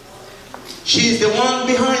 she's the one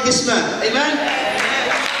behind this man. Amen?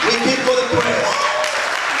 We give for the praise.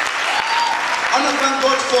 I want to thank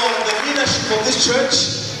God for the leadership of this church.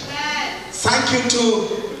 Thank you to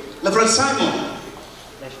Reverend Simon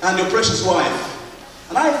and your precious wife.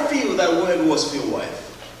 And I feel that word was for your wife.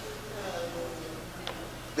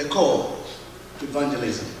 The call to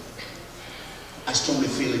evangelism. I strongly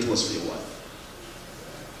feel it was for your wife.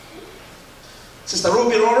 Sister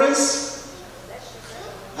Ruby Lawrence,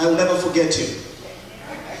 I will never forget you.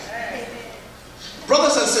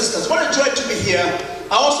 Brothers and sisters, what a joy to be here.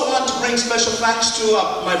 I also want to bring special thanks to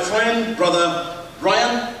my friend, Brother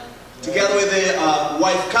Brian, together with the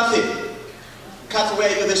wife, Kathy. Kathy, where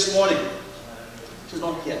are you this morning? She's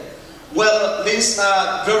not here. Well, these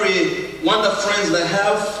are very wonderful friends that I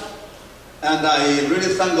have. And I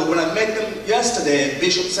really thank God. When I met them yesterday,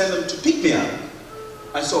 Bishop sent them to pick me up.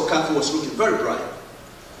 I saw Kathy was looking very bright.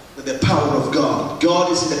 With the power of God.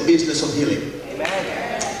 God is in the business of healing.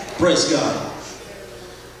 Amen. Praise God.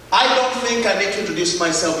 I don't think I need to introduce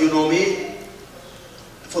myself. You know me.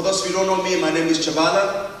 For those who don't know me, my name is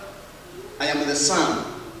Chabala. I am the son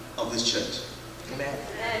of this church. Amen.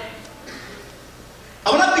 I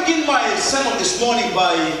want to begin my sermon this morning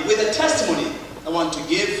with a testimony I want to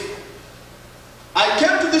give. I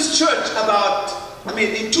came to this church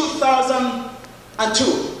in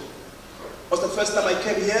 2002. Was the first time I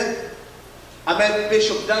came here. I met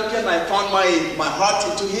Bishop Duncan. I found my heart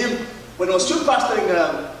into him. When I was still pastoring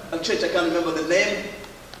a church, I can't remember the name.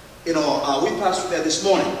 We pastored there this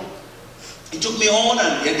morning. He took me on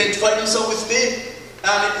and he identified himself with me.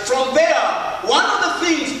 And from there, one of the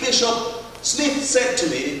things Bishop Smith said to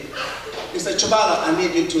me is that, Chabala, I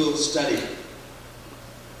need you to study.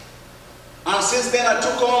 And since then, I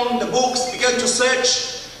took on the books, began to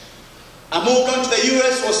search. I moved on to the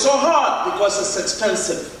US. It was so hard because it's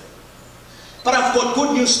expensive. But I've got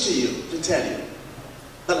good news to you, to tell you.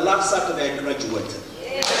 That last Saturday I graduated.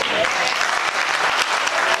 Yeah.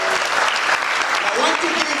 I want to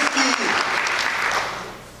give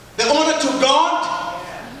the honor to God,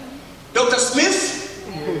 Dr. Smith,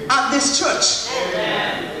 and this church.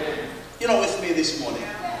 With me this morning.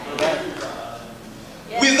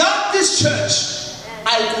 Without this church,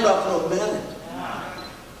 I could have not married.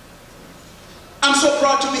 I'm so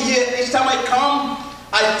proud to be here. Each time I come,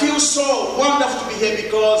 I feel so wonderful to be here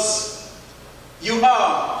because you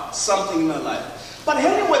are something in my life. But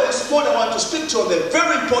anyway, this morning I want to speak to you on the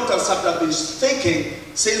very important subject I've been thinking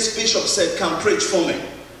since Bishop said, come preach for me.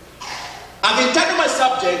 I've entitled my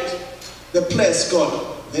subject, The Place Called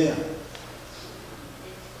There.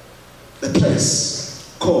 The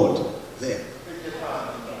place called there.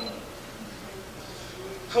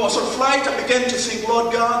 I was on flight, I began to think,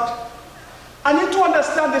 Lord God, I need to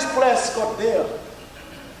understand this place called there.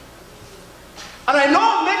 And I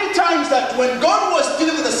know many times that when God was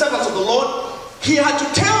dealing with the servants of the Lord, he had to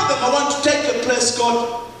tell them, I want to take a place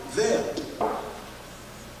called there.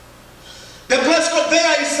 The place called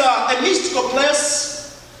there is a mystical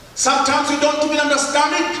place. Sometimes you don't even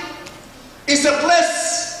understand it. It's a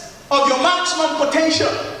place of your maximum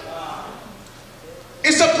potential.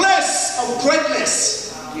 It's a place of greatness.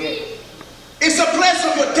 It's a place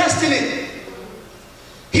of your destiny.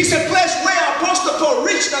 It's a place where Apostle Paul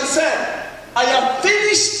reached and said, I have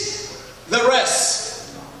finished the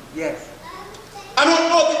rest. Yes. I don't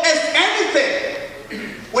know if there's anything.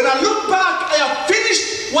 When I look back, I have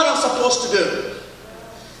finished what I'm supposed to do.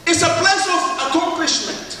 It's a place of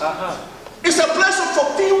accomplishment. It's a place of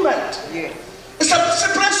fulfillment. Yes. It's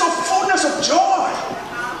a place of fullness of joy.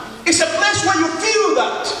 It's a place where you feel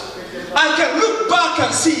that I can look back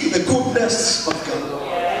and see the goodness of God.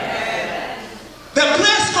 The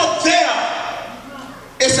place called there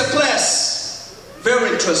is a place very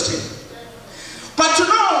interesting. But to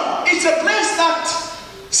know, it's a place that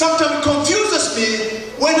sometimes confuses me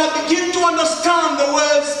when I begin to understand the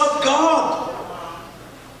words of God.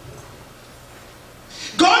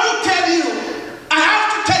 God will tell you, I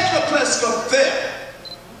have to take the place called there.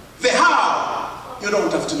 The how, you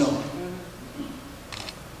don't have to know.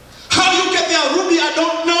 How you get there, Ruby, I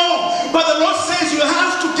don't know. But the Lord says you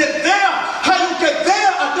have to get there. How you get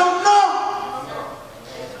there, I don't know.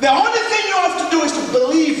 The only thing you have to do is to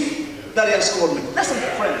believe that he has called me. Listen,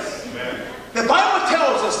 friends. The Bible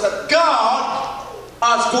tells us that God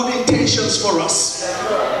has good intentions for us.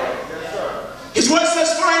 His word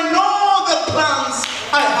says, for I know the plans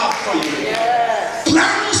I have for you.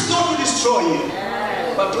 Plans not to destroy you,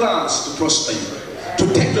 but plans to prosper you. To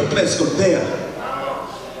take the place called there.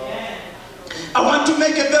 I want to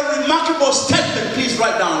make a very remarkable statement. Please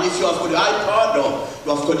write down if you have got your iPad or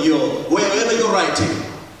you have got your, wherever you're writing.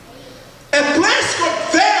 A place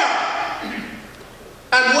called there.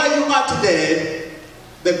 And where you are today,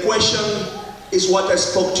 the question is what I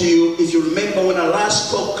spoke to you. If you remember when I last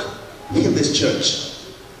spoke in this church,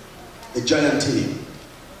 the giant team.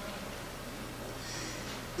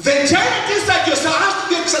 The giant is that you have to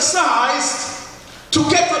be exercised to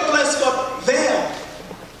get the place called there.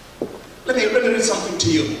 Let me read something to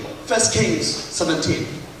you. 1 Kings 17.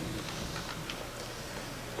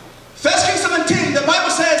 1 Kings 17, the Bible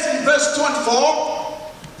says in verse 24,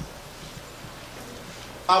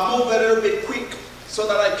 I'll move a little bit quick so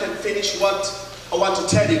that I can finish what I want to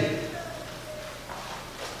tell you.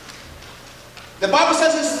 The Bible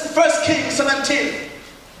says in 1 Kings 17,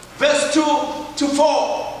 verse 2 to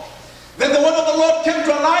 4, then the word of the Lord came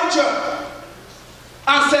to Elijah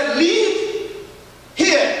and said, leave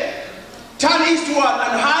here, turn eastward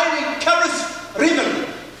and hide in Kerith River,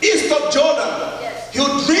 east of Jordan. You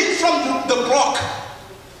drink from the brook,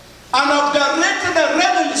 and I've directed the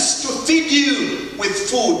ravens to feed you with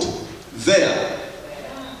food there.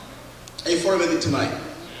 Are you following me tonight?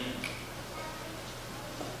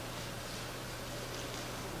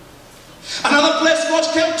 Another place God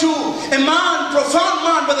came to a man, profound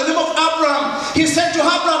man by the name of Abraham. He said to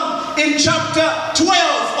Abraham in chapter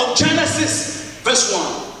 12 of Genesis, verse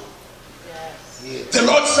 1. The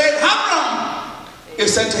Lord said, Abraham, he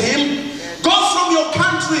said to him, go from your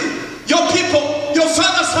country, your people, your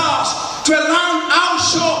father's house, to a land I'll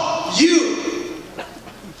show you.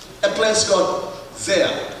 A place called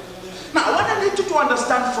there. Now, what I need you to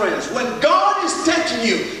understand, friends, when God is taking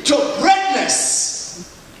you to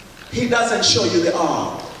greatness, He doesn't show you the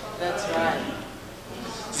arm. That's right.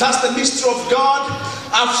 That's the mystery of God.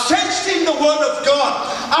 I've searched in the Word of God.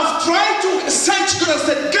 I've tried to search God and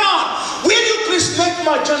said, God, will you please make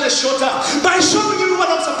my journey shorter by showing you what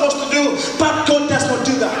I'm supposed to do? But God does not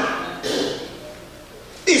do that.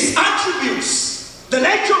 His attributes, the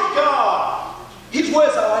nature of God, His ways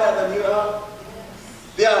are higher than you are.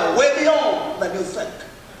 They are way beyond than you think.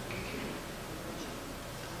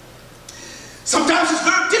 Sometimes it's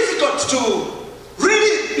very difficult to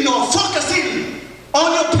really, focus in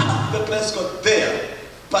on your path, the place God there,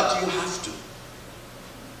 but you have to.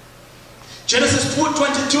 Genesis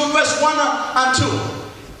 22, verse 1 and 2.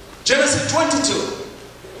 Genesis 22,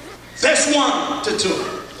 verse 1 to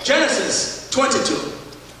 2. Genesis 22,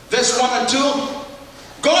 verse 1 and 2.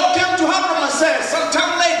 God came to Abraham and said,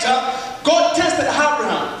 sometime later, God tested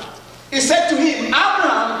Abraham. He said to him,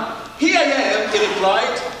 Abraham, here I am, he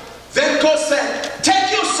replied. Then God said,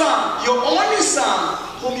 take your son, your only son,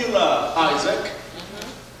 whom you love, Isaac.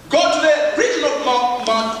 Go to the region of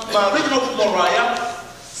Moriah,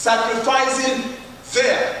 sacrifice him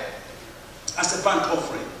there as a burnt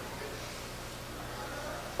offering.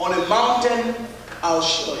 On a mountain, I'll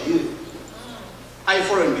show you. Are you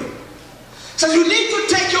following me? So you need to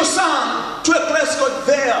take your son to a place called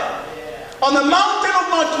there. On the mountain of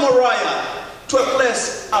Mount Moriah, to a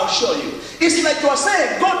place I'll show you. It's like you are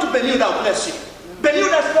saying, go to Bermuda, I'll bless you.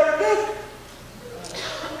 Bermuda is very big.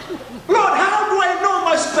 Lord, how do I know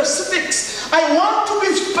my specifics? I want to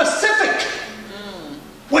be specific.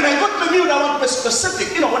 When I go to Bermuda, I want to be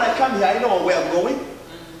specific. When I come here, I know where I'm going.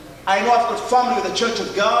 I know I've got family with the Church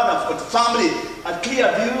of God. I've got family at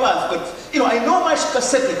Clearview. I've got, I know my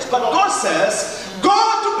specifics. But God says, go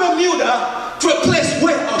to Bermuda to a place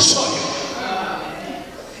where I'll show you.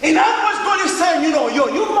 In other words, God is saying, your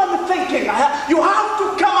human thinking, you have to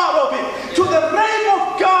come out of it to the realm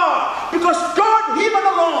of God, because God, Him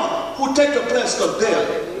alone, will take your place, God, there.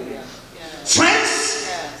 Friends,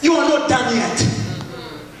 you are not done yet.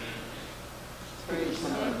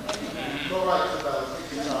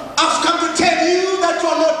 I've come to tell you that you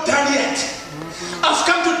are not done yet. I've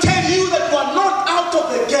come to tell you that you are not out of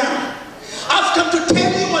the game. I've come to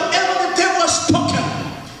tell you whatever the devil has spoken,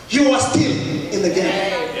 you are still in the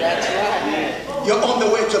game. That's right. You're on the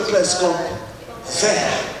way to a place called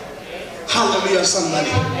there. Hallelujah, somebody.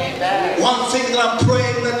 Amen. One thing that I'm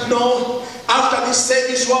praying that after this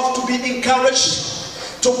service you have to be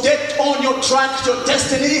encouraged to get on your track, your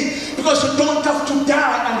destiny, because you don't have to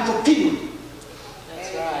die and fulfill.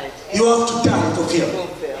 That's right. You have to die and fulfill.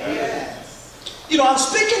 Yes. I'm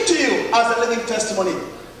speaking to you as a living testimony.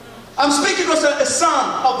 I'm speaking as a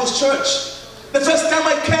son of this church. The first time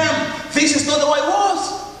I came, this is not the way it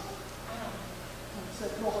was.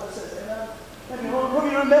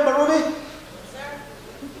 Ruby, remember Ruby?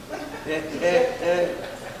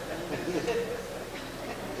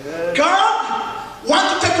 God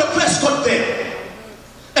wants to take a place called there.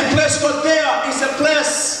 A place called there is a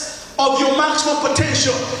place of your maximum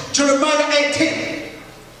potential. Jeremiah 18,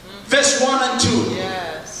 verse 1 and 2.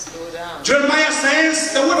 Yes. Slow down. Jeremiah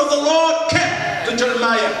says, the word of the Lord came to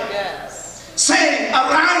Jeremiah, Yes. saying,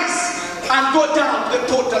 arise and go down to the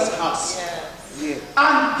potter's house. Yes.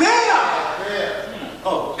 And there,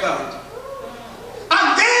 oh God,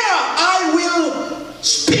 and there I will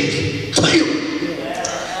speak to you.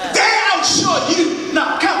 There I'll show you.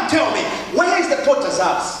 Now come tell me, where is the potter's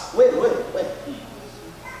house? Wait.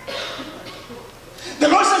 The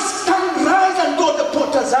Lord says, stand, rise and go to the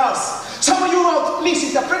potter's house. Some of you have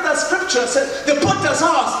misinterpreted the scripture and said the potter's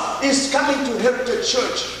house is coming to Heritage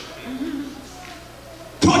Church.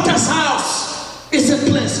 Potter's house is a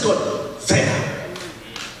place called there.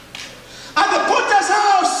 At the potter's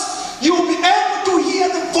house, you'll be able to hear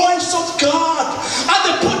the voice of God. At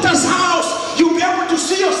the potter's house, you'll be able to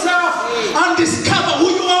see yourself and discover who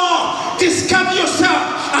you are. Discover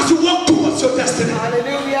yourself as you walk towards your destiny.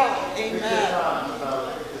 Hallelujah. Amen.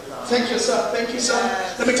 Thank you, sir. Thank you, sir.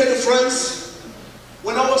 Let me tell you, friends,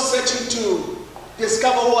 when I was searching to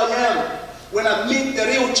discover who I am, when I meet the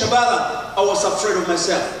real Chabala, I was afraid of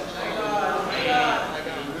myself.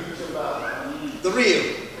 The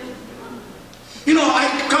real.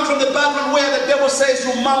 I come from the background where the devil says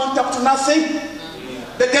you mount up to nothing.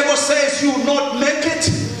 The devil says you will not make it.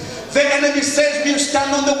 The enemy says you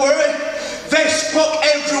stand on the word. They spoke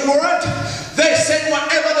every word. They said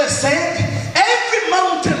whatever they said. Every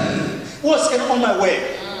mountain was on my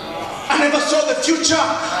way. I never saw the future.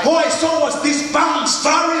 All I saw was these banks,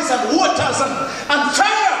 valleys, and waters, and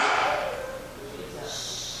fire.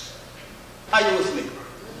 Are you with me?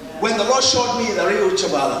 When the Lord showed me the real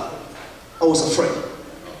Chabala, I was afraid.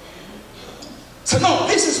 So no,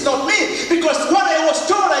 this is not me, because what I was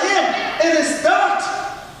told I am, it is that.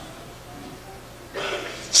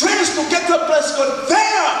 Friends, to get to a place called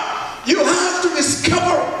there, you have to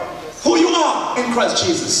discover who you are in Christ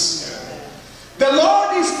Jesus. The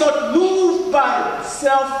Lord is not moved by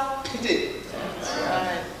self-pity.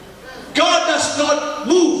 God does not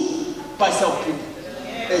move by self-pity.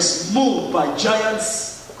 It's moved by giants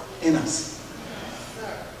in us.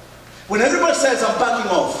 When everybody says, I'm backing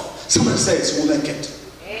off, somebody says, we'll make it.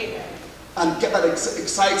 And get that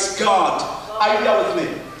excites God. Are you there with me?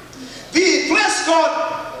 The bless God,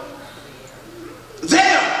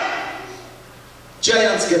 there,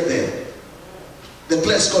 giants get there. The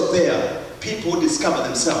bless God there, people who discover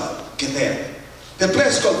themselves get there. The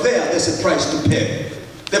bless God there, there's a price to pay.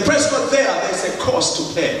 The bless God there, there's a cost to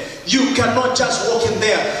pay. You cannot just walk in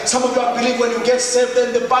there. Some of you believe when you get saved,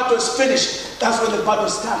 then the battle is finished. That's when the battle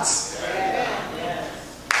starts.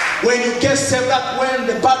 When you get saved, that's when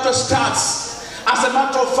the battle starts. As a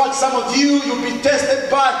matter of fact, some of you, you'll be tested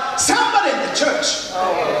by somebody in the church.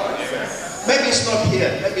 Maybe it's not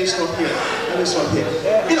here. Maybe it's not here. Maybe it's not here.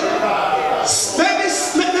 You know, maybe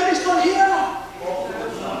it's not here.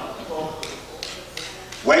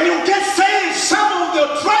 When you get saved, some of your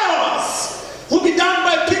trials will be done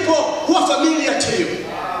by people who are familiar to you.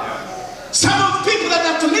 Some of the people that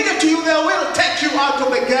are familiar to you, they will take you out of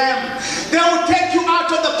the game. They will take you out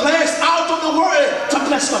of the place, out of the world, to a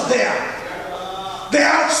place not there. They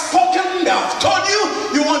have spoken, they have told you,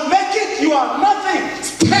 you won't make it, you are nothing.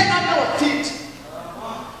 Stand on your feet.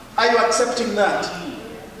 Are you accepting that?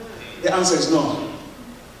 The answer is no.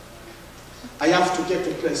 I have to get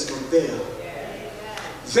to a place from there.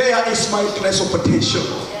 There is my place of potential.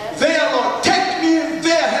 There, Lord, take me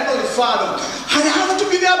there, Heavenly Father. I have to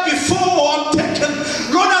be there before I'm taken.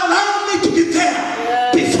 Lord, allow me to be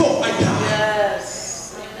there before I die.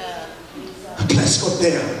 Yes. A place called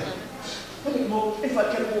there. Let me move, if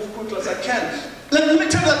I can move quickly as I can. Let me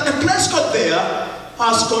tell you that a place called there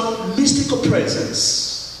has got mystical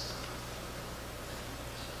presence.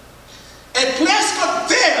 A place called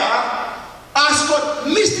there has got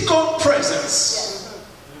mystical presence.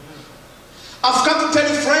 I've come to tell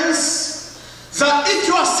you, friends, that if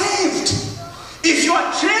you are saved, if you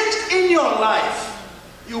are changed in your life,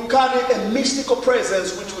 you carry a mystical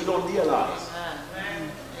presence which we don't realize.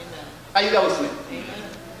 Amen. Are you there with me? Amen.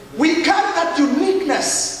 We carry that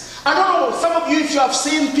uniqueness. I don't know, some of you, if you have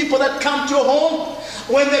seen people that come to your home,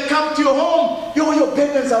 when they come to your home, your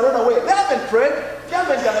burdens are run away. They haven't prayed, they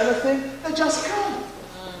haven't done anything, they just come.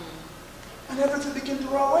 And everything begins to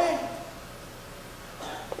run away.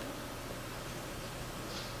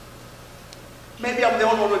 Maybe I'm the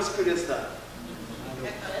only one who experienced that.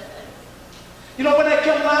 You know, when I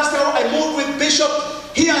came last year, I moved with Bishop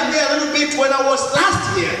here and there a little bit when I was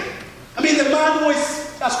last year. I mean, the man who has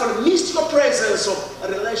got a mystical presence of a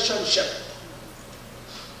relationship.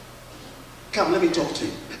 Come, let me talk to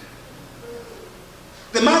you.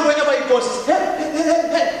 The man, wherever he goes, is, hey.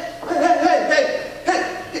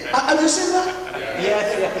 Have you seen that?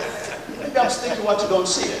 Yes. Maybe I'm thinking what you don't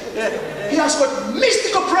see. He has got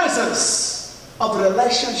mystical presence of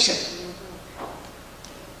relationship.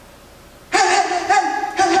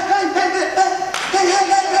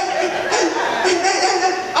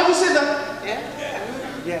 Have you seen that?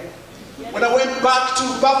 Yeah. When I went back to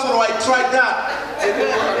Buffalo, I tried that.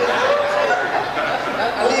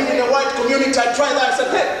 I live in a white community, I tried that. I said,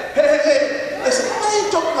 hey. They said, what are you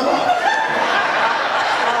talking about?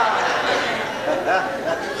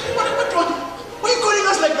 Why are you calling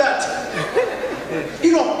us like that?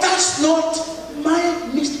 You know, that's not my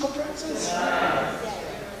mystical presence.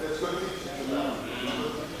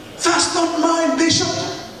 That's not mine, Bishop.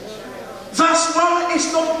 That's why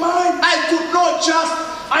it's not mine. I could not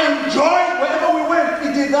I enjoyed wherever we went.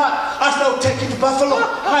 He did that. I said, I'll take it to Buffalo.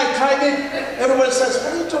 I tried it. Everybody says,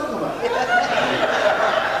 what are you talking about?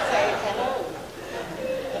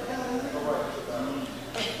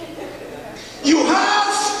 You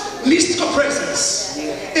have mystical presence.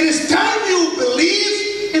 It is time you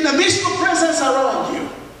believe in the mystical presence around you.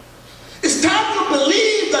 It's time to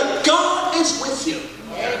believe that God is with you.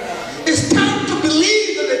 It's time to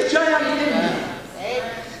believe that the giant in you.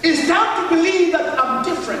 It's time to believe that I'm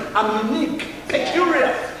different, I'm unique,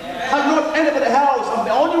 peculiar. I'm not anybody else, I'm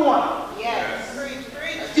the only one.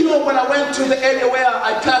 You know, when I went to the area where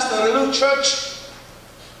I pastored a little church,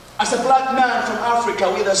 as a black man from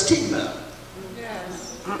Africa with a stigma.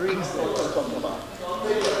 That's what I'm talking about.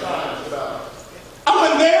 And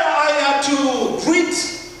when there I had to greet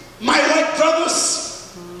my white brothers.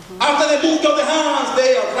 After they moved of the hands,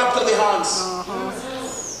 they wrapped of the hands.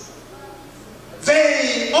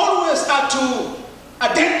 They always had to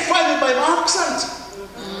identify me by my accent.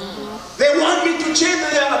 They want me to change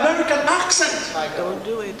their American accent. Don't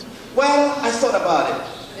do it. Well, I thought about it.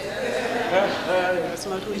 That's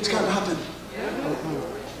not good. It can happen.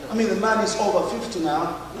 I mean, the man is over 50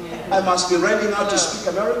 now. I must be learning how to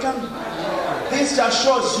speak American. This just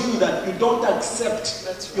shows you that you don't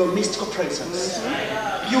accept your mystical presence.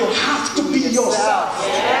 You have to be yourself.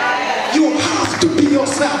 You have to be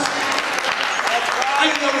yourself. Are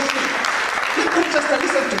you there with me? Just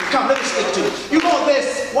listen to me. Come, let me speak to you. You know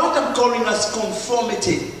this, what I'm calling as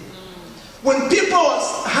conformity. When people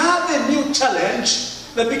have a new challenge,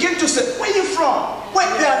 they begin to say, where are you from? When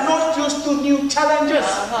they are not used to new challenges.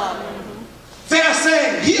 They are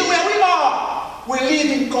saying, here where we are, we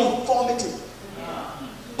live in conformity.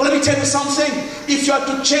 But let me tell you something. If you are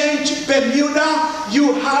to change Bermuda,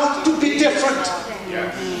 you have to be different.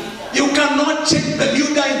 You cannot change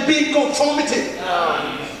Bermuda in big conformity.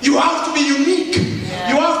 You have to be unique.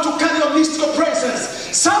 You have to carry your mystical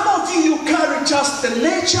presence. Some of you carry just the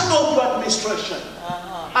nature of your administration.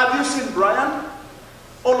 Have you seen Brian?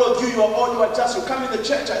 All of you, you come in the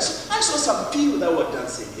church. I saw some people that were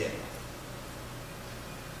dancing here.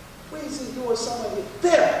 Where is he? He was somewhere here.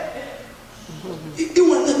 There. He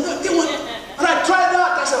went, and I tried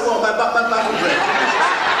that. I said, well, my back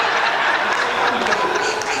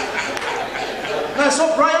and I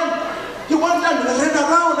saw Brian. He went and ran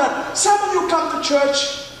around. And some of you come to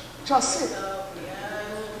church, just sit.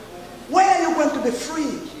 Where are you going to be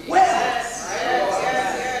free? Where?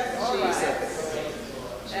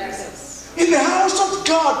 In the house of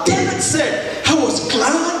God, David said, I was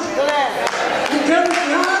glad. Very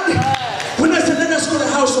glad. When I said, let us go to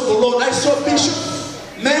the house of the Lord, I saw Bishop.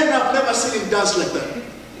 Man, I've never seen him dance like that.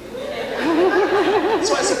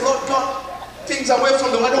 So I said, Lord God, things away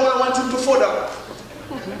from them. I don't want him to fall down.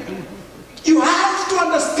 You have to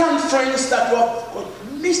understand, friends, that you have got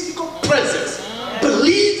mystical presence.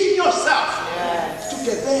 Believe in yourself to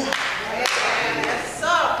get there.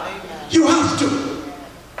 You have to.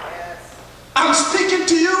 I'm speaking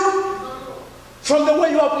to you from the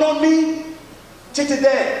way you have known me till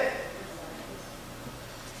today.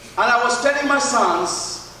 And I was telling my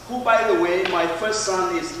sons, who, by the way, my first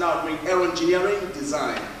son is now doing air engineering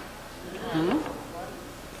design.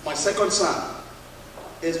 My second son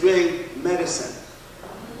is doing medicine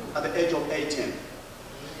at the age of 18.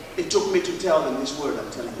 It took me to tell them this word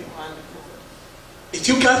I'm telling you. If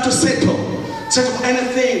you have to settle for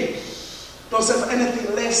anything, don't settle for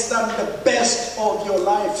anything less than the best of your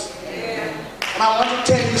life. And I want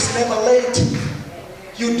to tell you, it's never late.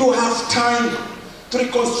 You do have time to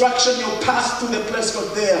reconstruction your path to the place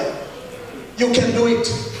God there. You can do it.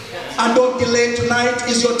 And don't delay. Tonight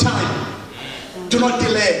is your time. Do not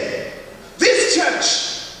delay. This church,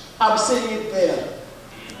 I'm saying it there.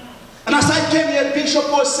 And as I came here, Bishop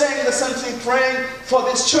was saying the same thing, praying for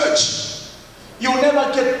this church. You'll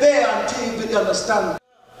never get there until you really understand.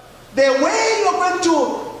 The way you're going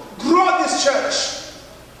to grow this church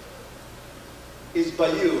is by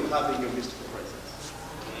you having your mystical presence.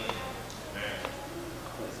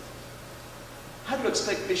 How do you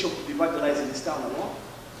expect Bishop to be evangelizing this town alone?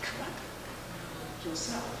 Come on.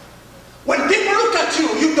 Yourself. When people look at you,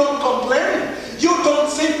 you don't complain. You don't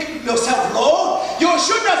think yourself low. Your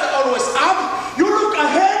shoulders are always up. You look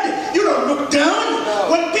ahead. You don't look down.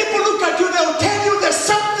 No. When people look at you, they'll tell you there's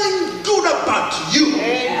something good about you.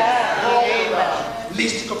 Amen.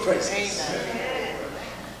 Mystical presence. Amen.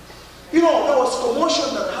 You know, there was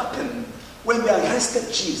commotion that happened when they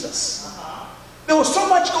arrested Jesus. There was so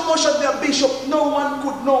much commotion there, Bishop. No one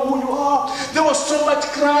could know who you are. There was so much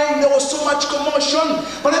crying. There was so much commotion.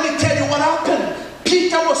 But let me tell you what happened.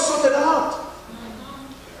 Peter was sorted out.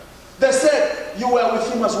 They said, you were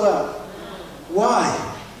with him as well. Why?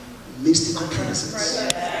 Mystical presence.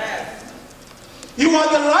 You are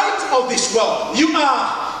the light of this world. You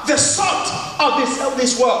are the salt of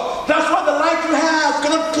this world. That's what the light you have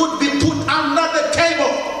cannot be put under the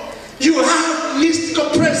table. You have mystical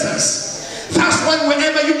presence. That's why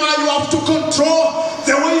whenever you are, you have to control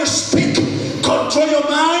the way you speak. Control your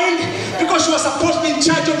mind. Because you are supposed to be in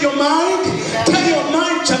charge of your mind. Tell your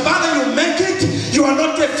mind, Chabala, you make it. You are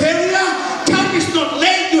not a failure. Time is not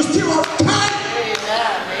late. You still have time.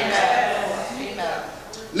 Amen.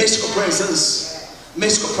 Mystical presence.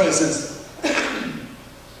 Mystical presence.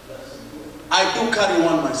 I do carry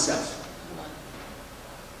one myself.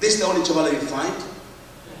 This is the only Chabala you find.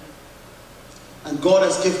 And God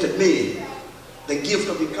has gifted me the gift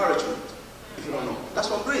of encouragement. If you don't know, that's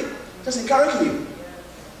what I'm doing. Just encouraging you.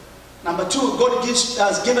 Number two, God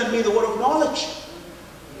has given me the word of knowledge.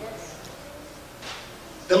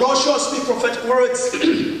 The Lord shows me prophetic words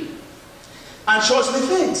and shows me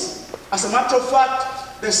things. As a matter of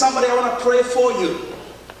fact, there's somebody I want to pray for you.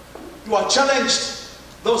 You are challenged.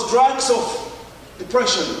 Those drugs of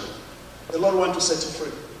depression, the Lord wants to set you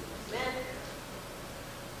free. Amen.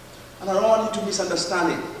 And I don't want you to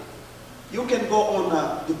misunderstand it. You can go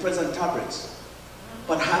on depressant tablets,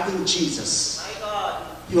 but having Jesus,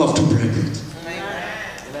 you have to break it.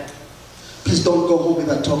 Amen. Please don't go home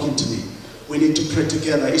without talking to me. We need to pray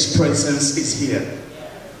together. His presence is here.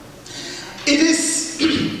 It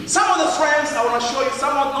is some of the friends I want to show you,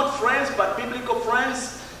 some are not friends, but biblical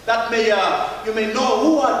friends that you may know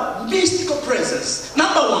who are mystical presence.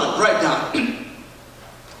 Number one, right now,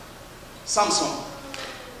 Samson.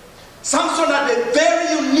 Samson had a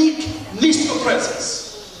very unique mystical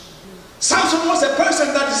presence. Samson was a person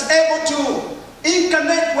that is able to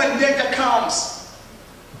incarnate when danger comes.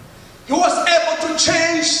 He was able to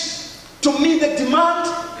change to meet the demand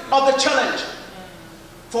of the challenge.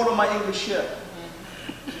 Follow my English here.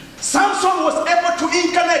 Samson was able to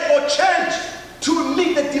incarnate or change to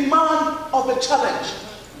meet the demand of the challenge.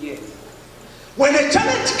 Yes. When a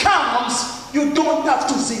challenge comes, you don't have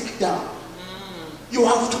to sink down. You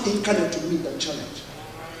have to incarnate to meet the challenge.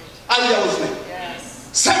 Are you there with me? Yes.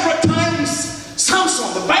 Several times,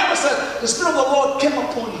 Samson, the Bible said, the Spirit of the Lord came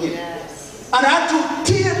upon him. Yes. And had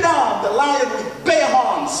to tear down the lion with bare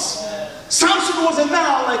horns. Yes. Samson was a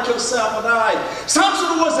man like yourself and I.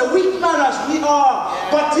 Samson was a weak man as we are.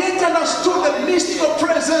 Yes. But yet understood the mystical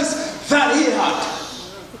presence that he had.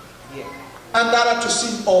 Yeah. And that had to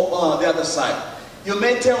see the other side. You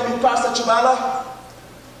may tell me, Pastor Chabala,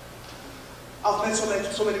 I've made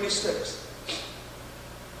so many mistakes.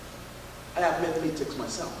 I have made mistakes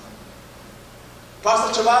myself.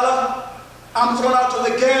 Pastor Chabala, I'm thrown out of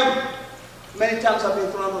the game. Many times I've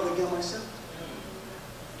been thrown out of the game myself.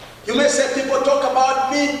 You may say people talk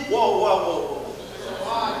about me. Whoa, whoa,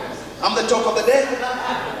 whoa. I'm the talk of the day.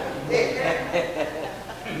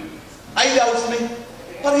 Are you there with me?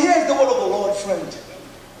 But here's the word of the Lord, friend.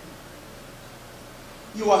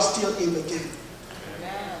 You are still in the game.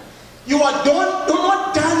 You are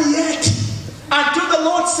not done yet until the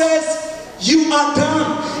Lord says you are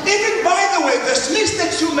done. Even by the way, there's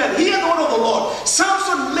mistakes you made. Hear the word of the Lord.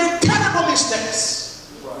 Samson made terrible mistakes.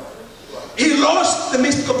 He lost the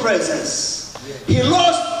mystical presence. He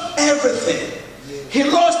lost everything. He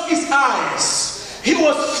lost his eyes. He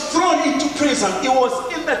was thrown into prison. He was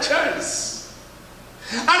in the chains.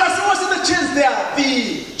 And as he was in the chains there,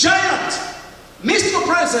 the giant mystical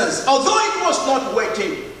presence, although it was not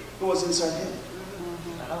waiting, it was inside him.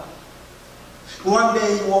 One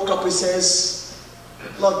day he woke up, he says,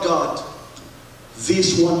 Lord God,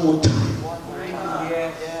 this one more time.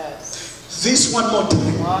 This one more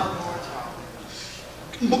time.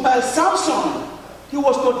 Samson, he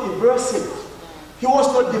was not evasive. He was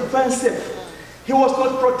not defensive. He was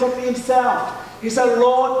not protecting himself. He said,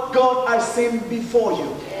 Lord God, I sin before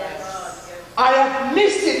you. I have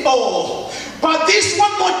missed it all. But this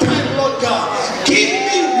one more time, Lord God, give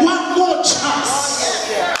me one more chance.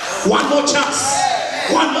 One more chance.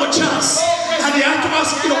 One more chance. And he had to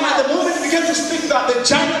ask, at the moment he began to speak that, the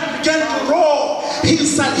giant began to roar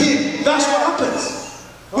inside him. That's what happens.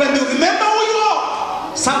 When you remember who you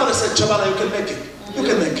are, somebody said, Chabala, you can make it. You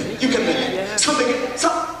can make it. You can make it.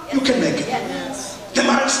 You can make it. The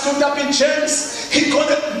man stood up in chains. He called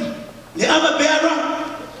the armor bearer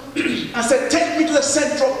and said, take me to the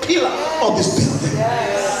central pillar of this building.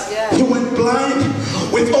 He went blind.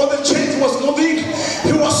 With all the chains he was moving,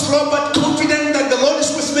 he was slow but confident that the Lord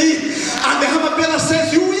is with me. And the hammer bearer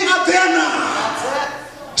says, you are there now.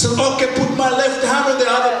 He said, okay, put my left hand on the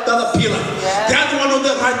other pillar. The other one on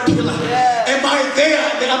the right pillar. Am I there?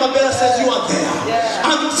 The hammer bearer says, you are there.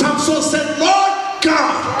 And Samson said, Lord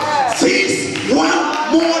God, this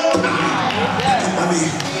one more time.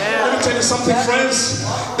 Let me tell you something, friends.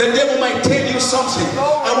 The devil might tell you something.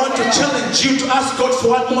 I want to challenge you to ask God for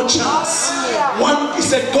one more chance. One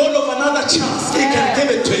is a God of another chance. He can give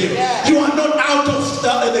it to you. You are not out of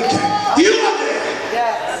the game. You are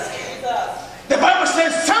there. The Bible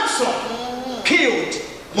says Samson killed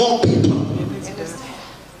more people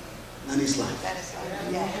than his life.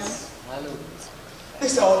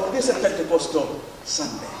 This is a Pentecost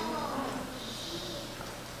Sunday.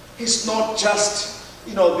 It's not just,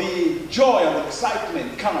 the joy and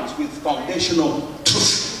excitement comes with foundational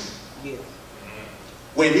truth.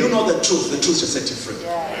 When you know the truth shall set you free.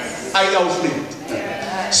 Yes. Are you with me?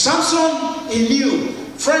 Yes. Samson, he knew.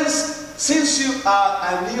 Friends, since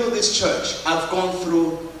I knew this church, I've gone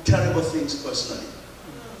through terrible things personally.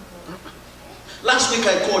 Last week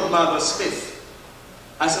I called Mother Smith.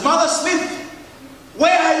 I said, Mother Smith,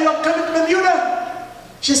 where are you? I'm coming to Bermuda.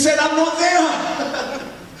 She said, I'm not there.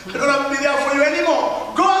 I don't have to be there for you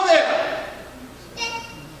anymore. Go there.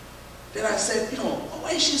 Then I said,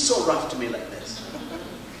 why is she so rough to me like this?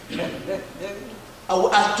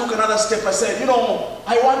 I took another step. I said,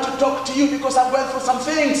 I want to talk to you because I'm going through some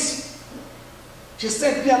things. She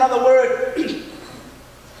sent me another word.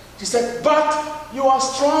 She said, but you are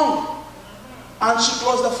strong. And she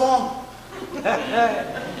closed the phone.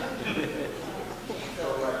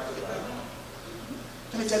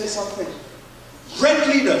 Let me tell you something. Great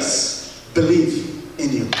leaders believe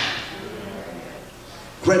in you.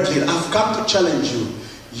 Great leader, I've come to challenge you.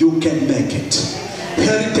 You can make it.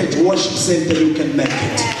 Heritage Worship Center, you can make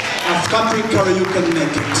it. I've come to encourage you, can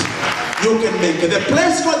make it. You can make it. The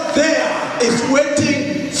place God there is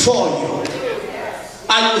waiting for you.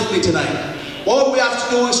 Are you with me tonight? All we have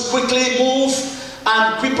to do is quickly move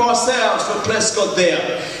and equip ourselves to place God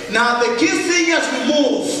there. Now the key thing as we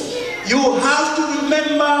move, you have to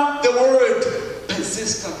remember the word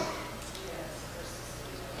persistent.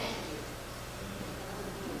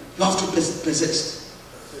 You have to persist.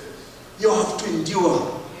 You have to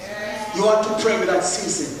endure. You have to pray without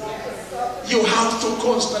ceasing. You have to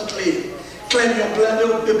constantly claim your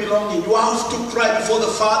belonging. You have to cry before the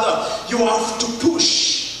Father. You have to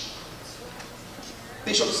push.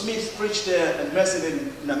 Bishop Smith preached a message in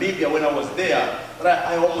Namibia when I was there, but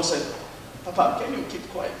I almost said, Papa, can you keep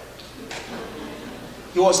quiet?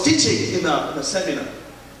 He was teaching in a seminar.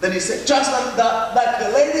 Then he said, just like the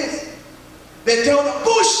ladies, they tell them,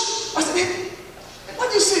 push. I said, hey, why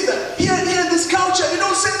do you say that? Here in this culture, you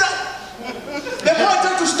don't say that. The more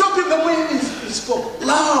time to stop him, the way he spoke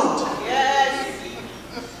loud. Yes.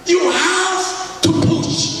 You have to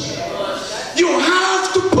push. You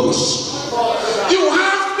have to push. You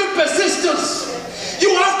have to be persistent.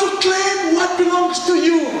 You have to claim what belongs to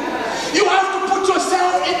you. You have to put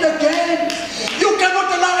yourself in the game. You cannot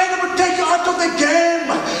allow anyone to take you out of the game.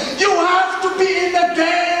 You have to be in the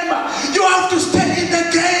game. You have to stay in the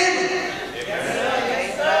game.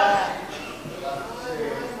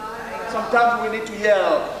 Sometimes we need to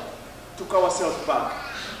yell to call ourselves back.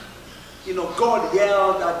 God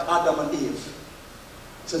yelled at Adam and Eve.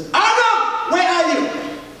 He said, Adam, where are you?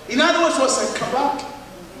 In other words, he said, come back.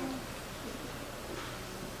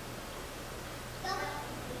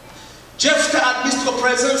 Jephthah had mystical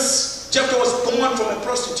presence. Jephthah was born from a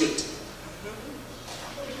prostitute.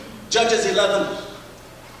 Judges 11.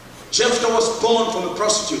 Jephthah was born from a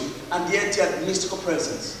prostitute, and yet he had mystical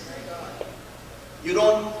presence. You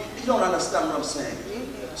don't understand what I'm saying.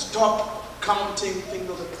 Stop counting things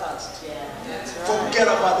of the past. Forget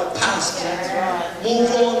about the past.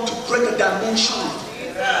 Move on to greater dimension.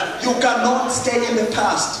 You cannot stay in the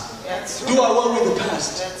past. Do away with the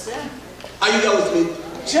past. Are you there with me?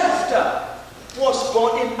 Jephthah was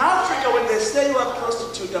born in Africa. When they say you are a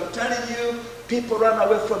prostitute, I'm telling you, people run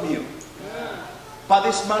away from you. But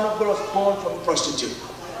this man of God was born from a prostitute.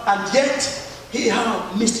 And yet, he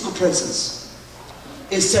had mystical presence.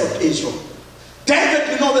 He saved Israel. David,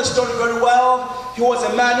 you know the story very well. He was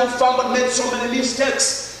a man who fumbled, made so many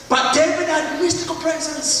mistakes. But David had mystical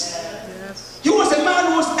presence. He was a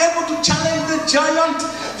man who was able to challenge the giant.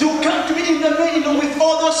 You come to me in the name with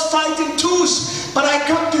all those fighting tools, but I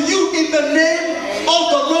come to you in the name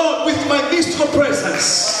of the Lord with my mystical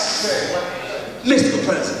presence. Mystical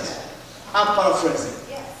presence. I'm paraphrasing.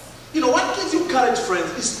 What gives you courage,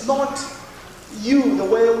 friends? It's not you, the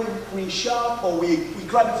way we shout or we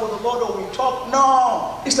cry before the Lord or we talk.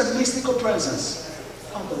 No, it's the mystical presence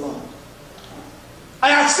of the Lord.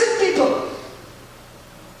 I have seen people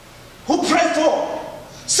who pray for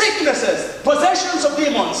sicknesses, possessions of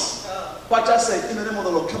demons, but just say, in the name of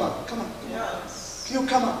the Lord, come on, come on. Yes. You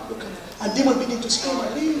come on, you come on. And demons begin to scream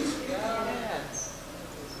and leave. Yes.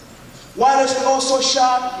 While we also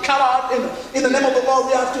shout, come out, in the name of the Lord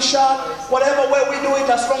we have to shout, whatever way we do it,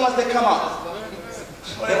 as long as they come out.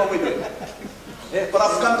 Whatever we do. But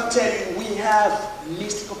I've come to tell you, we have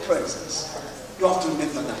mystical presence. You have to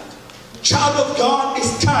remember that. Child of God,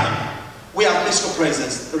 it's time. We have mystical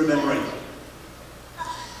presence, remembering.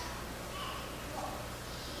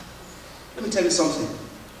 Let me tell you something.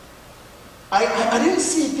 I didn't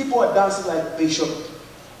see people are dancing like Bishop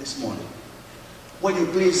this morning. Will you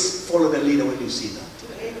please follow the leader when you see that?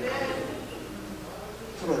 Amen.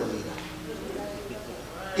 Follow the leader.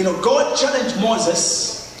 God challenged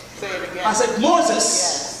Moses. Say it again. I said,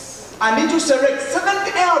 Moses, I need to select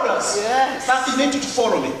 70 elders. Yes. Now you need to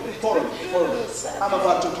follow me. Follow me. Follow me. I'm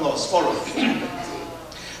about to close. Follow me.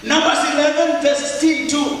 Numbers 11, verse 16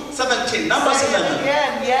 to 17. Numbers 11.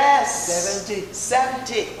 Again, yes.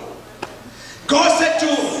 70. God said to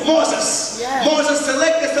Moses, Yes. Moses,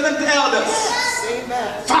 select the 70 elders.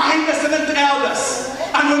 Amen. Find the 70 elders.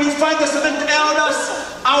 And when you find the 70 elders,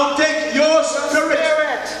 I'll take your spirit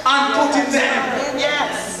and put in them.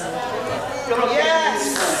 Yes. You're not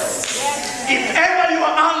Yes. If ever you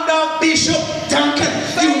are under Bishop Duncan,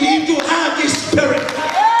 you need to have his spirit.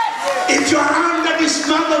 If you are under this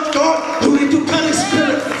man of God, you need to carry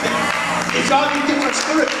spirit with him. If you are in different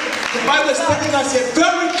spirit, the Bible is telling us here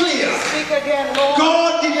very clear. Speak again, Lord.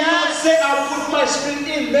 God did not say, I'll put my spirit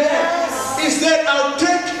in there. He said, I'll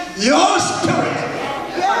take your spirit.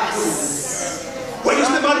 Yes. When you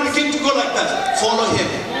step out and begin to go like that, follow him.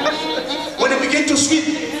 When you begin to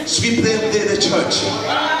sweep, sweep the church.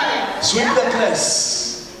 Sweep the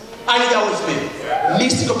place. Are you there with me?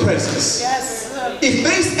 Mystical presence. Yes. If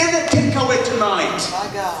there is any takeaway tonight, My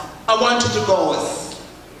God. I want you to go with.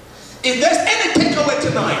 If there's any takeaway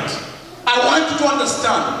tonight, I want you to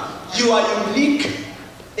understand you are unique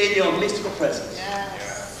in your mystical presence.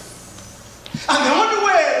 Yes. And the only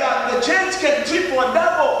way that the church can triple and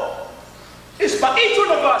double is by each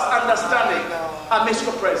one of us understanding our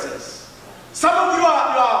mystical presence. Some of you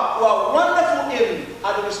are wonderful in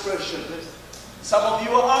administration. Some of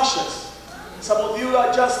you are ushers. Some of you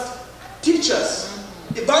are just teachers,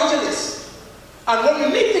 evangelists. And when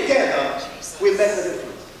we meet together, we make the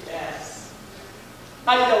difference. Yes.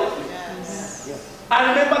 Are you there with me? Yes. I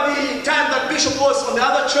remember the time that Bishop was on the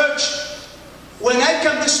other church. When I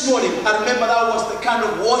came this morning, I remember that was the kind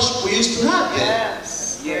of worship we used to have there.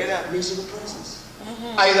 Yes. Mystical presence.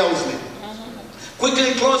 Are you there with me?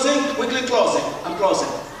 Quickly closing. I'm closing.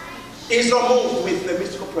 Israel moved with the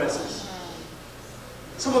mystical presence.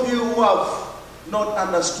 Some of you who have not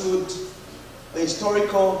understood the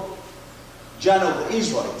historical journey of the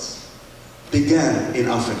Israelites began in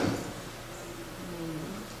Africa.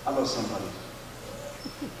 I lost somebody.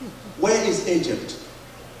 Where is Egypt?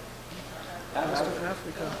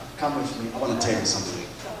 Africa. Come with me. I want to tell you something.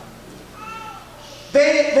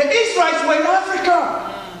 The Israelites were in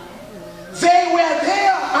Africa. They were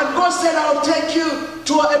there, and God said, I'll take you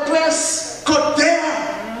to a place called there.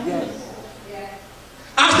 Yes.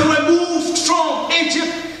 As they were moved from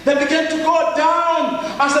Egypt, they began to go down.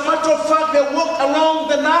 As a matter of fact, they walked along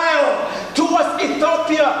the Nile towards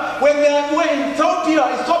Ethiopia. When they were in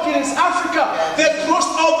Ethiopia, Ethiopia is Africa, they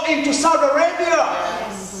crossed over into Saudi Arabia.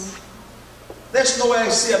 There's no way I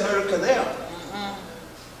see America there.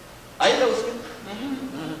 Are you there with me?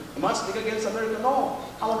 Am I speaking against America? No.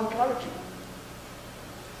 I want to encourage you.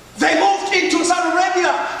 They moved into Saudi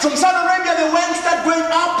Arabia. From Saudi Arabia, they went, started going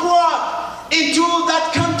upward into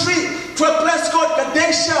that country to a place called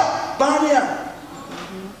Kadesh Barnea.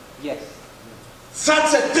 Yes.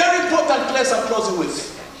 That's a very important place I'm closing with.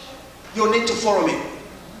 You need to follow me.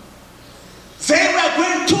 They were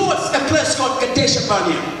going towards a place called Kadesh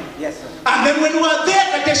Barnea. Yes, sir. And then when we were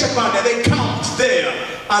there at Kadesh Barnea, they camped there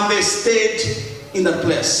and they stayed in that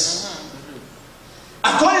place.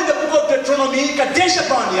 According to the book of Deuteronomy, Kadesh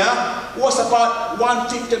Barnea was about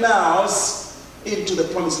 150 miles into the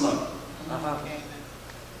promised land.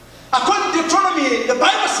 According to Deuteronomy, the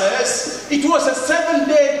Bible says it was a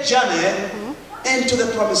 7-day journey into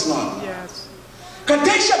the promised land. Yes.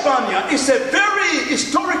 Kadesh Barnea is a very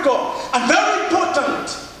historical and very important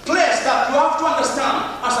place that you have to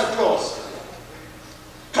understand as I close.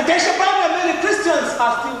 Kadesh Barnea, many Christians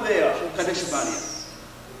are still there. Kadesh Barnea.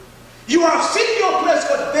 You have seen your place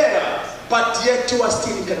got there, but yet you are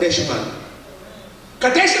still in Kadesh Barnea.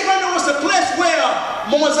 Kadesh Barnea was the place where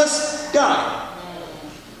Moses died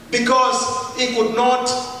because he could not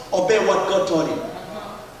obey what God told him.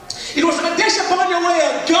 It was Kadesh Barnea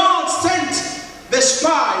where God sent the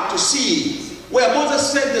spy to see, where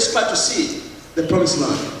Moses sent the spy to see the promised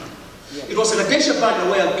land. It was in Kadesh Barnea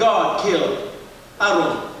where God killed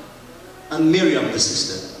Aaron and Miriam, the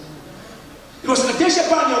sister. It was in Kadesh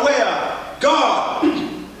Barnea where God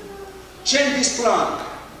changed his plan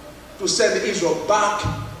to send Israel back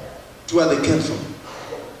to where they came from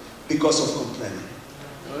because of complaining.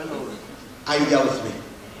 Are you there with me?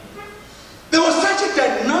 There was such a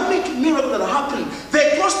dynamic miracle that happened.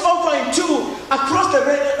 They crossed over across the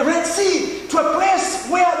Red Sea to a place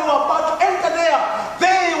where they were about to enter there.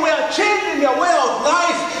 They were changing their way of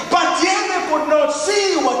life, but yet they could not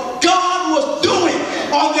see what God was doing.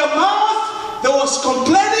 On their mouth, there was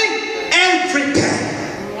complaining every day.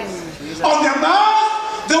 On their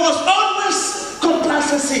mouth, there was always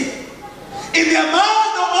complacency. their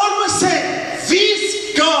mouth they always say,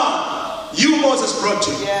 this God you Moses brought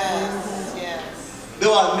to. Yes. Yes. They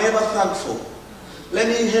were never thankful. Let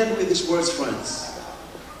me end with these words, friends.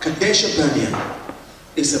 Kadesh Barnea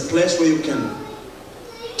is a place where you can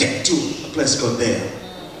get to a place called there,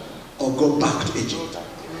 or go back to Egypt,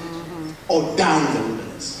 or die in the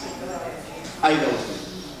wilderness. Either way.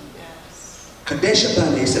 Kadesh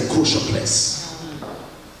Barnea is a crucial place.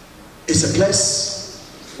 It's a place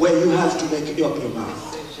where you have to make up your mind.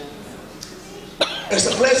 It's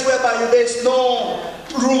a place whereby there's no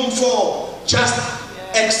room for just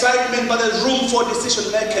excitement, but there's room for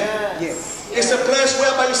decision making. Yes. It's a place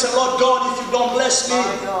whereby you say, Lord God, if you don't bless me,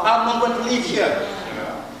 I'm not going to live here.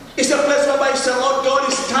 It's a place whereby you say, Lord God,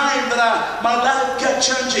 it's time that my life get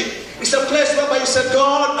changing. It's a place whereby you say,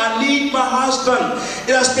 God, I need my husband.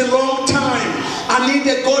 It has been a long time. I need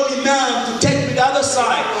a godly man to take me to the other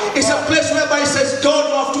side. It's a place whereby he says, God,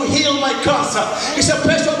 you have to heal my cancer. It's a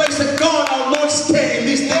place whereby he says, God, I will not stay in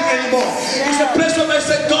this thing anymore. It's a place whereby he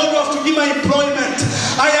says, God, you have to give my employment.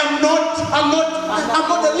 I'm not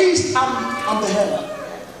the least. I'm the head.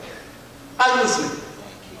 Are you listening?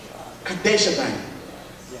 Kadesh Barnea.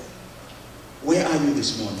 Where are you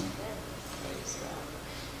this morning?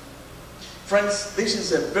 Friends, this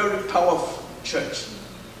is a very powerful church.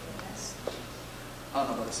 I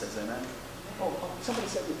don't know what it says, amen. Oh, somebody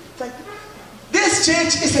said it. Thank you. This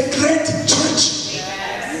church is a great church.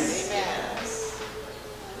 Yes.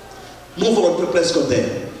 Move on to a place called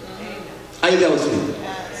there. Are you there with me?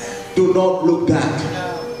 Yes. Do not look back.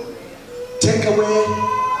 No. Take away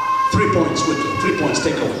 3 points quickly. 3 points,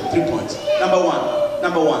 take away. 3 points. Number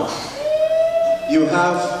one. You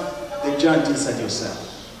have the giant inside yourself.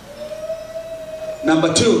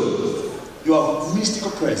 Number 2, you have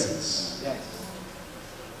mystical presence. Yes.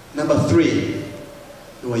 Number 3,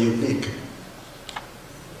 you are unique.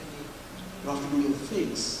 You have to do your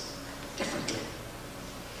things differently.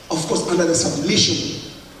 Of course, under the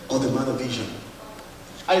submission of the mother vision.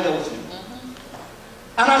 Are you there with me?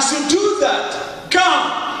 And as you do that,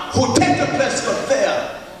 God will take the place from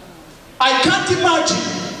there. I can't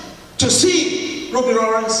imagine to see Ruby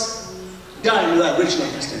Lawrence dying without reaching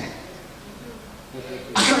a destiny.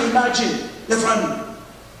 I can imagine, Reverend,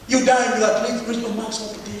 you dying without reaching your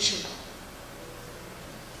maximum potential.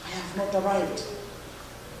 I have not arrived.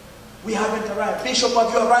 We haven't arrived. Bishop,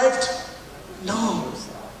 have you arrived? No.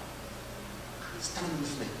 Stand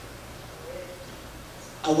with me.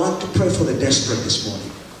 I want to pray for the desperate this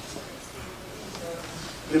morning.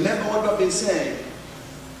 Remember what I've been saying?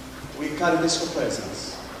 We carry this for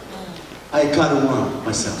presence. I carry one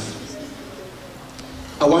myself.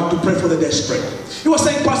 I want to pray for the desperate. You were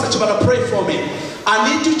saying, Pastor Chabala, pray for me. I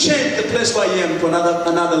need to change the place where I am to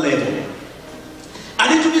another level.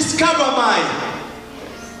 I need to discover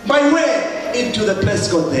my way into the place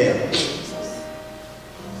called there.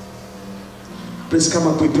 Please come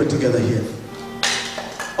up, we pray together here.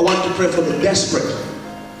 I want to pray for the desperate.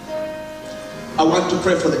 I want to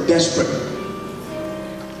pray for the desperate.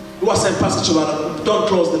 You were saying, Pastor Chabala, don't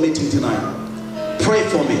close the meeting tonight. Pray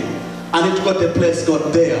for me. I need to go to the place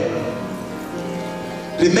God there.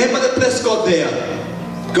 Remember the place God there.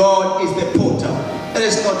 God is the potter. It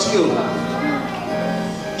is not you.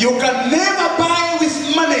 You can never buy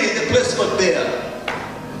with money the place God there.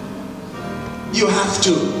 You have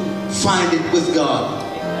to find it with God.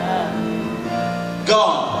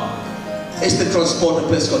 God is the transporter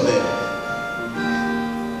place God there.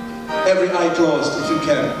 Every eye closed if you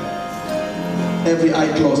can. Every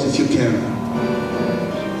eye closed if you can.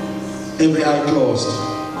 Every eye closed.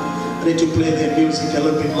 I need to play the music a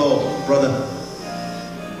little bit low, brother.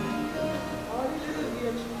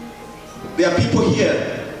 There are people here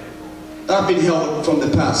that have been held from the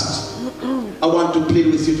past. I want to plead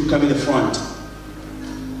with you to come in the front.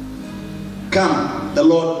 Come, the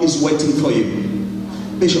Lord is waiting for you.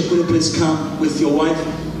 Bishop, could you please come with your wife?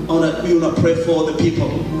 We want to pray for the people.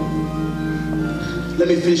 Let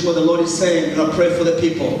me finish what the Lord is saying. We want to pray for the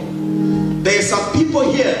people. There are some people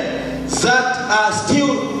here that are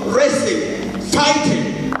still wrestling,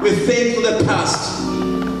 fighting with things of the past.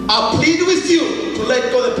 I plead with you to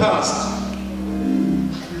let go of the past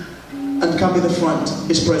and come in the front.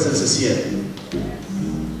 His presence is here.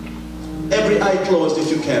 Every eye closed if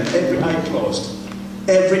you can. Every eye closed.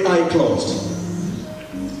 Every eye closed.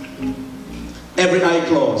 Every eye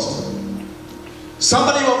closed.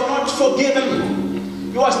 Somebody you have not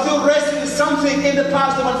forgiven. You are still wrestling with something in the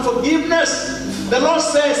past of unforgiveness. The Lord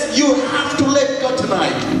says you have to let go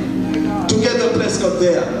tonight to get the place God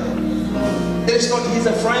there. It is not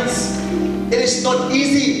easy, friends. It is not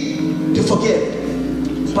easy to forgive.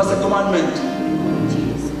 It's a commandment.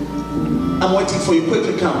 I'm waiting for you.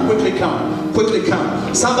 Quickly come, quickly come, quickly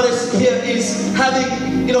come. Somebody here is having,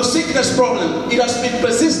 sickness problem. It has been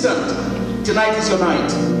persistent. Tonight is your night.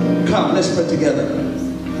 Come, let's pray together.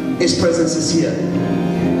 His presence is here.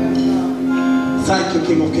 Thank you,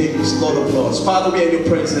 King of Kings, Lord of Lords. Father, we are in your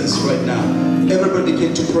presence right now. Everybody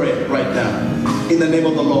begin to pray right now. In the name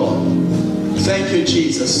of the Lord. Thank you,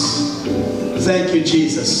 Jesus. Thank you,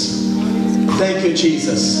 Jesus. Thank you,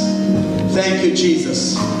 Jesus. Thank you,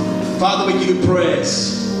 Jesus. Father, we give you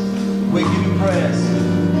praise. We give you praise.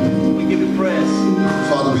 We give you praise.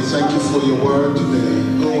 Father, we thank you for your word today.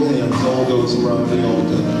 Hold hands, all those around the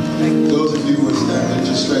altar. Those of you who are standing,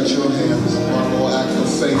 just stretch your hands. One more act of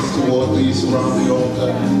faith toward these around the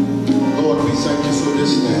altar. Lord, we thank you for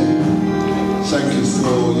this day. Thank you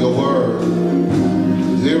for your word.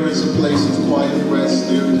 There is a place of quiet rest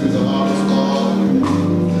near to the heart of God.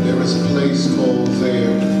 There is a place called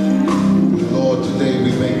there. Lord, today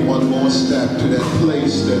we make one more step to that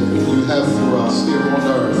place that you have for us here on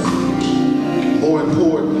earth. More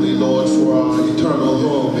importantly, Lord, for our eternal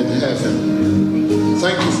home in heaven.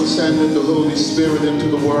 Thank you for sending the Holy Spirit into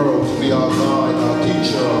the world to be our guide, our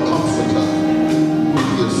teacher, our comforter.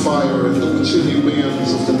 The fire and the chilly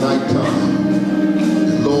winds of the nighttime.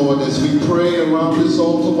 And Lord, as we pray around this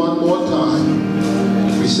altar one more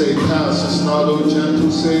time, we say, pass us not, O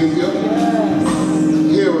gentle Savior.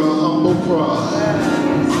 Hear our humble cry,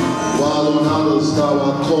 while on others thou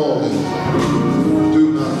art calling,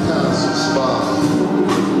 do not pass us by.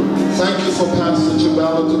 Thank you for Pastor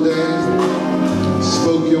Chabala today.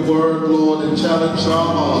 Spoke your word, Lord, and challenged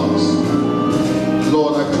our hearts.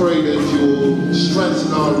 Lord, I pray that you will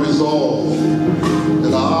strengthen our resolve,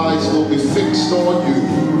 that our eyes will be fixed on you.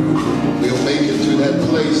 We'll make it to that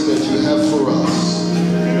place that you have for us.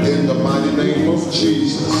 In the mighty name of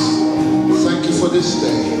Jesus. Thank you for this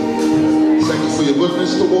day. Thank you for your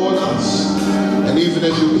goodness toward us. And even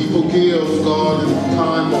as your people give, God, in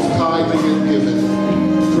time of tithing and giving,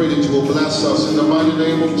 pray that you will bless us. In the mighty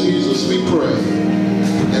name of Jesus we pray.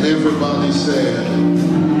 And everybody said,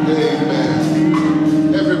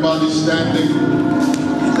 amen. Everybody standing.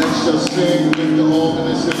 Let's just sing with the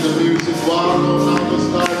organist and the music while on others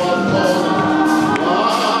thou art calling.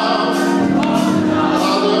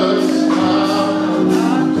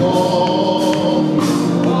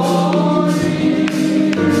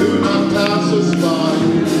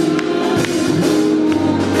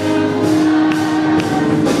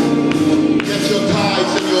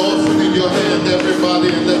 Everybody,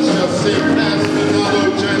 and let's just sing, pass me not, O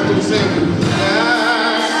gentle Savior.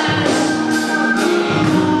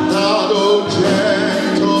 Not, O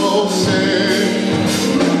gentle Savior.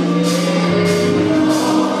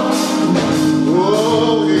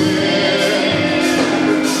 Oh, yeah.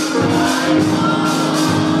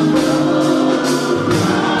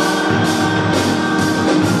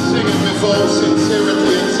 Sing it with all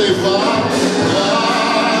sincerity and say, wow.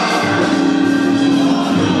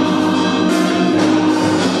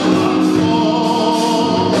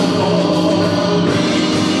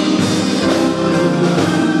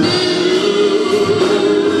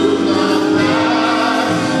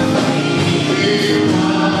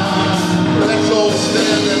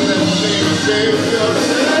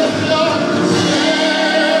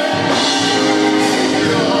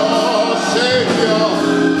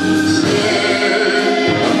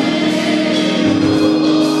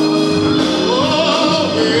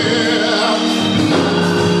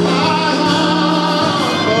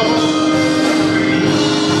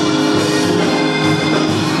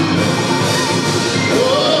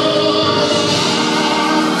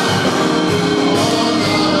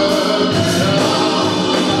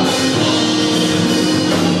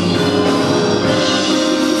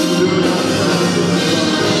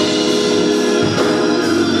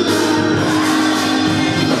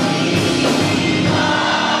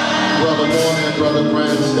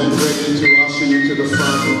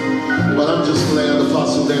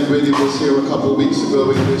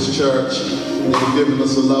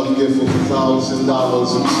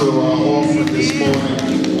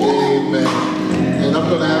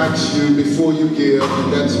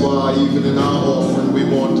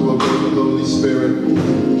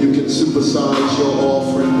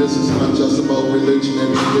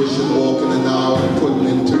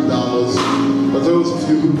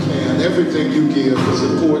 Everything you give is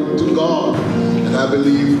important to God. And I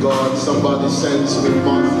believe God, somebody sends me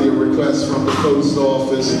monthly a request from the post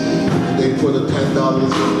office, and they put a $10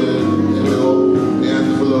 in the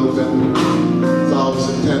envelope, and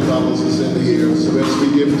 $10 is in here. So as we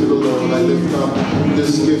give to the Lord, I lift up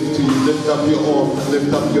this gift to you. Lift up your offering,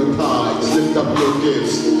 lift up your tithes, lift up your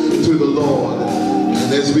gifts to the Lord. And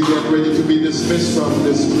And as we get ready to be dismissed from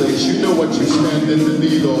this place, you know what you stand in the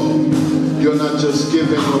need of. You're not just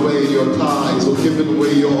giving away your tithes or giving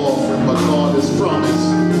away your offering, but God has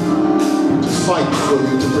promised to fight for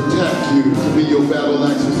you, to protect you, to be your battle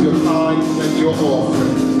axe with your tithes and your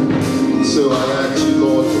offering. So I ask you,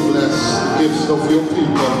 Lord, to bless the gifts of your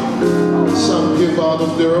people. Some give out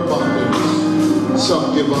of their abundance,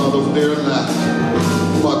 some give out of their lack.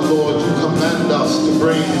 But Lord, you command us to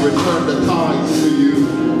return the tithes to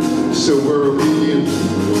you, so we're obedient.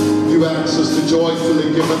 You ask us to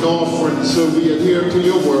joyfully give an offering, so we adhere to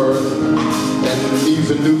your word. And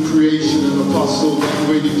even new creation and apostle that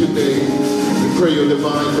waiting today, we pray your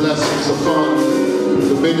divine blessings upon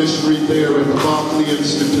the ministry there in the Barclay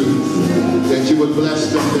Institute, that you would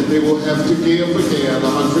bless them, that they will have to give again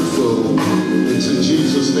 100-fold. It's in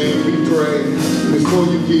Jesus' name we pray. Before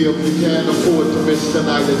you give, you can't afford to miss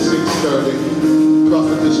tonight at 6:30.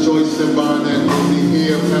 Prophetess Joyce and Barnett will be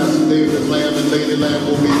here. Pastor David Lamb and Lady Lamb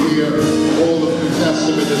will be here. All of New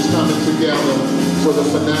Testament is coming together for the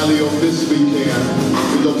finale of this weekend.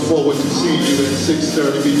 We look forward to seeing you at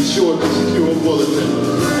 6:30. Be sure to secure a bulletin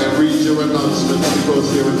and read your announcements, because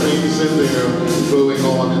there are things in there going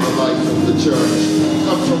on in the life of the church.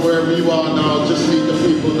 Come from wherever you are now. Just meet the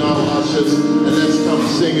people now, ushers, and let's come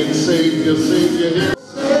singing Savior, Savior here.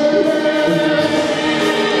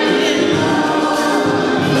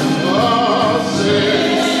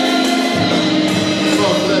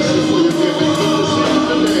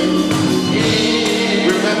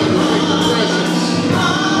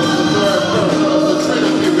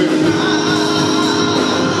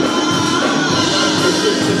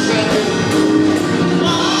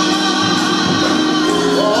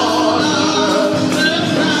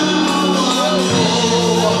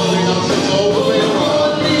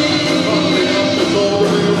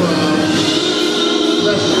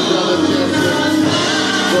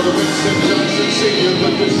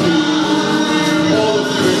 All of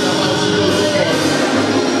you in the house of the Lord.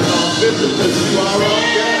 Now, visitors, you are out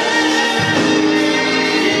there.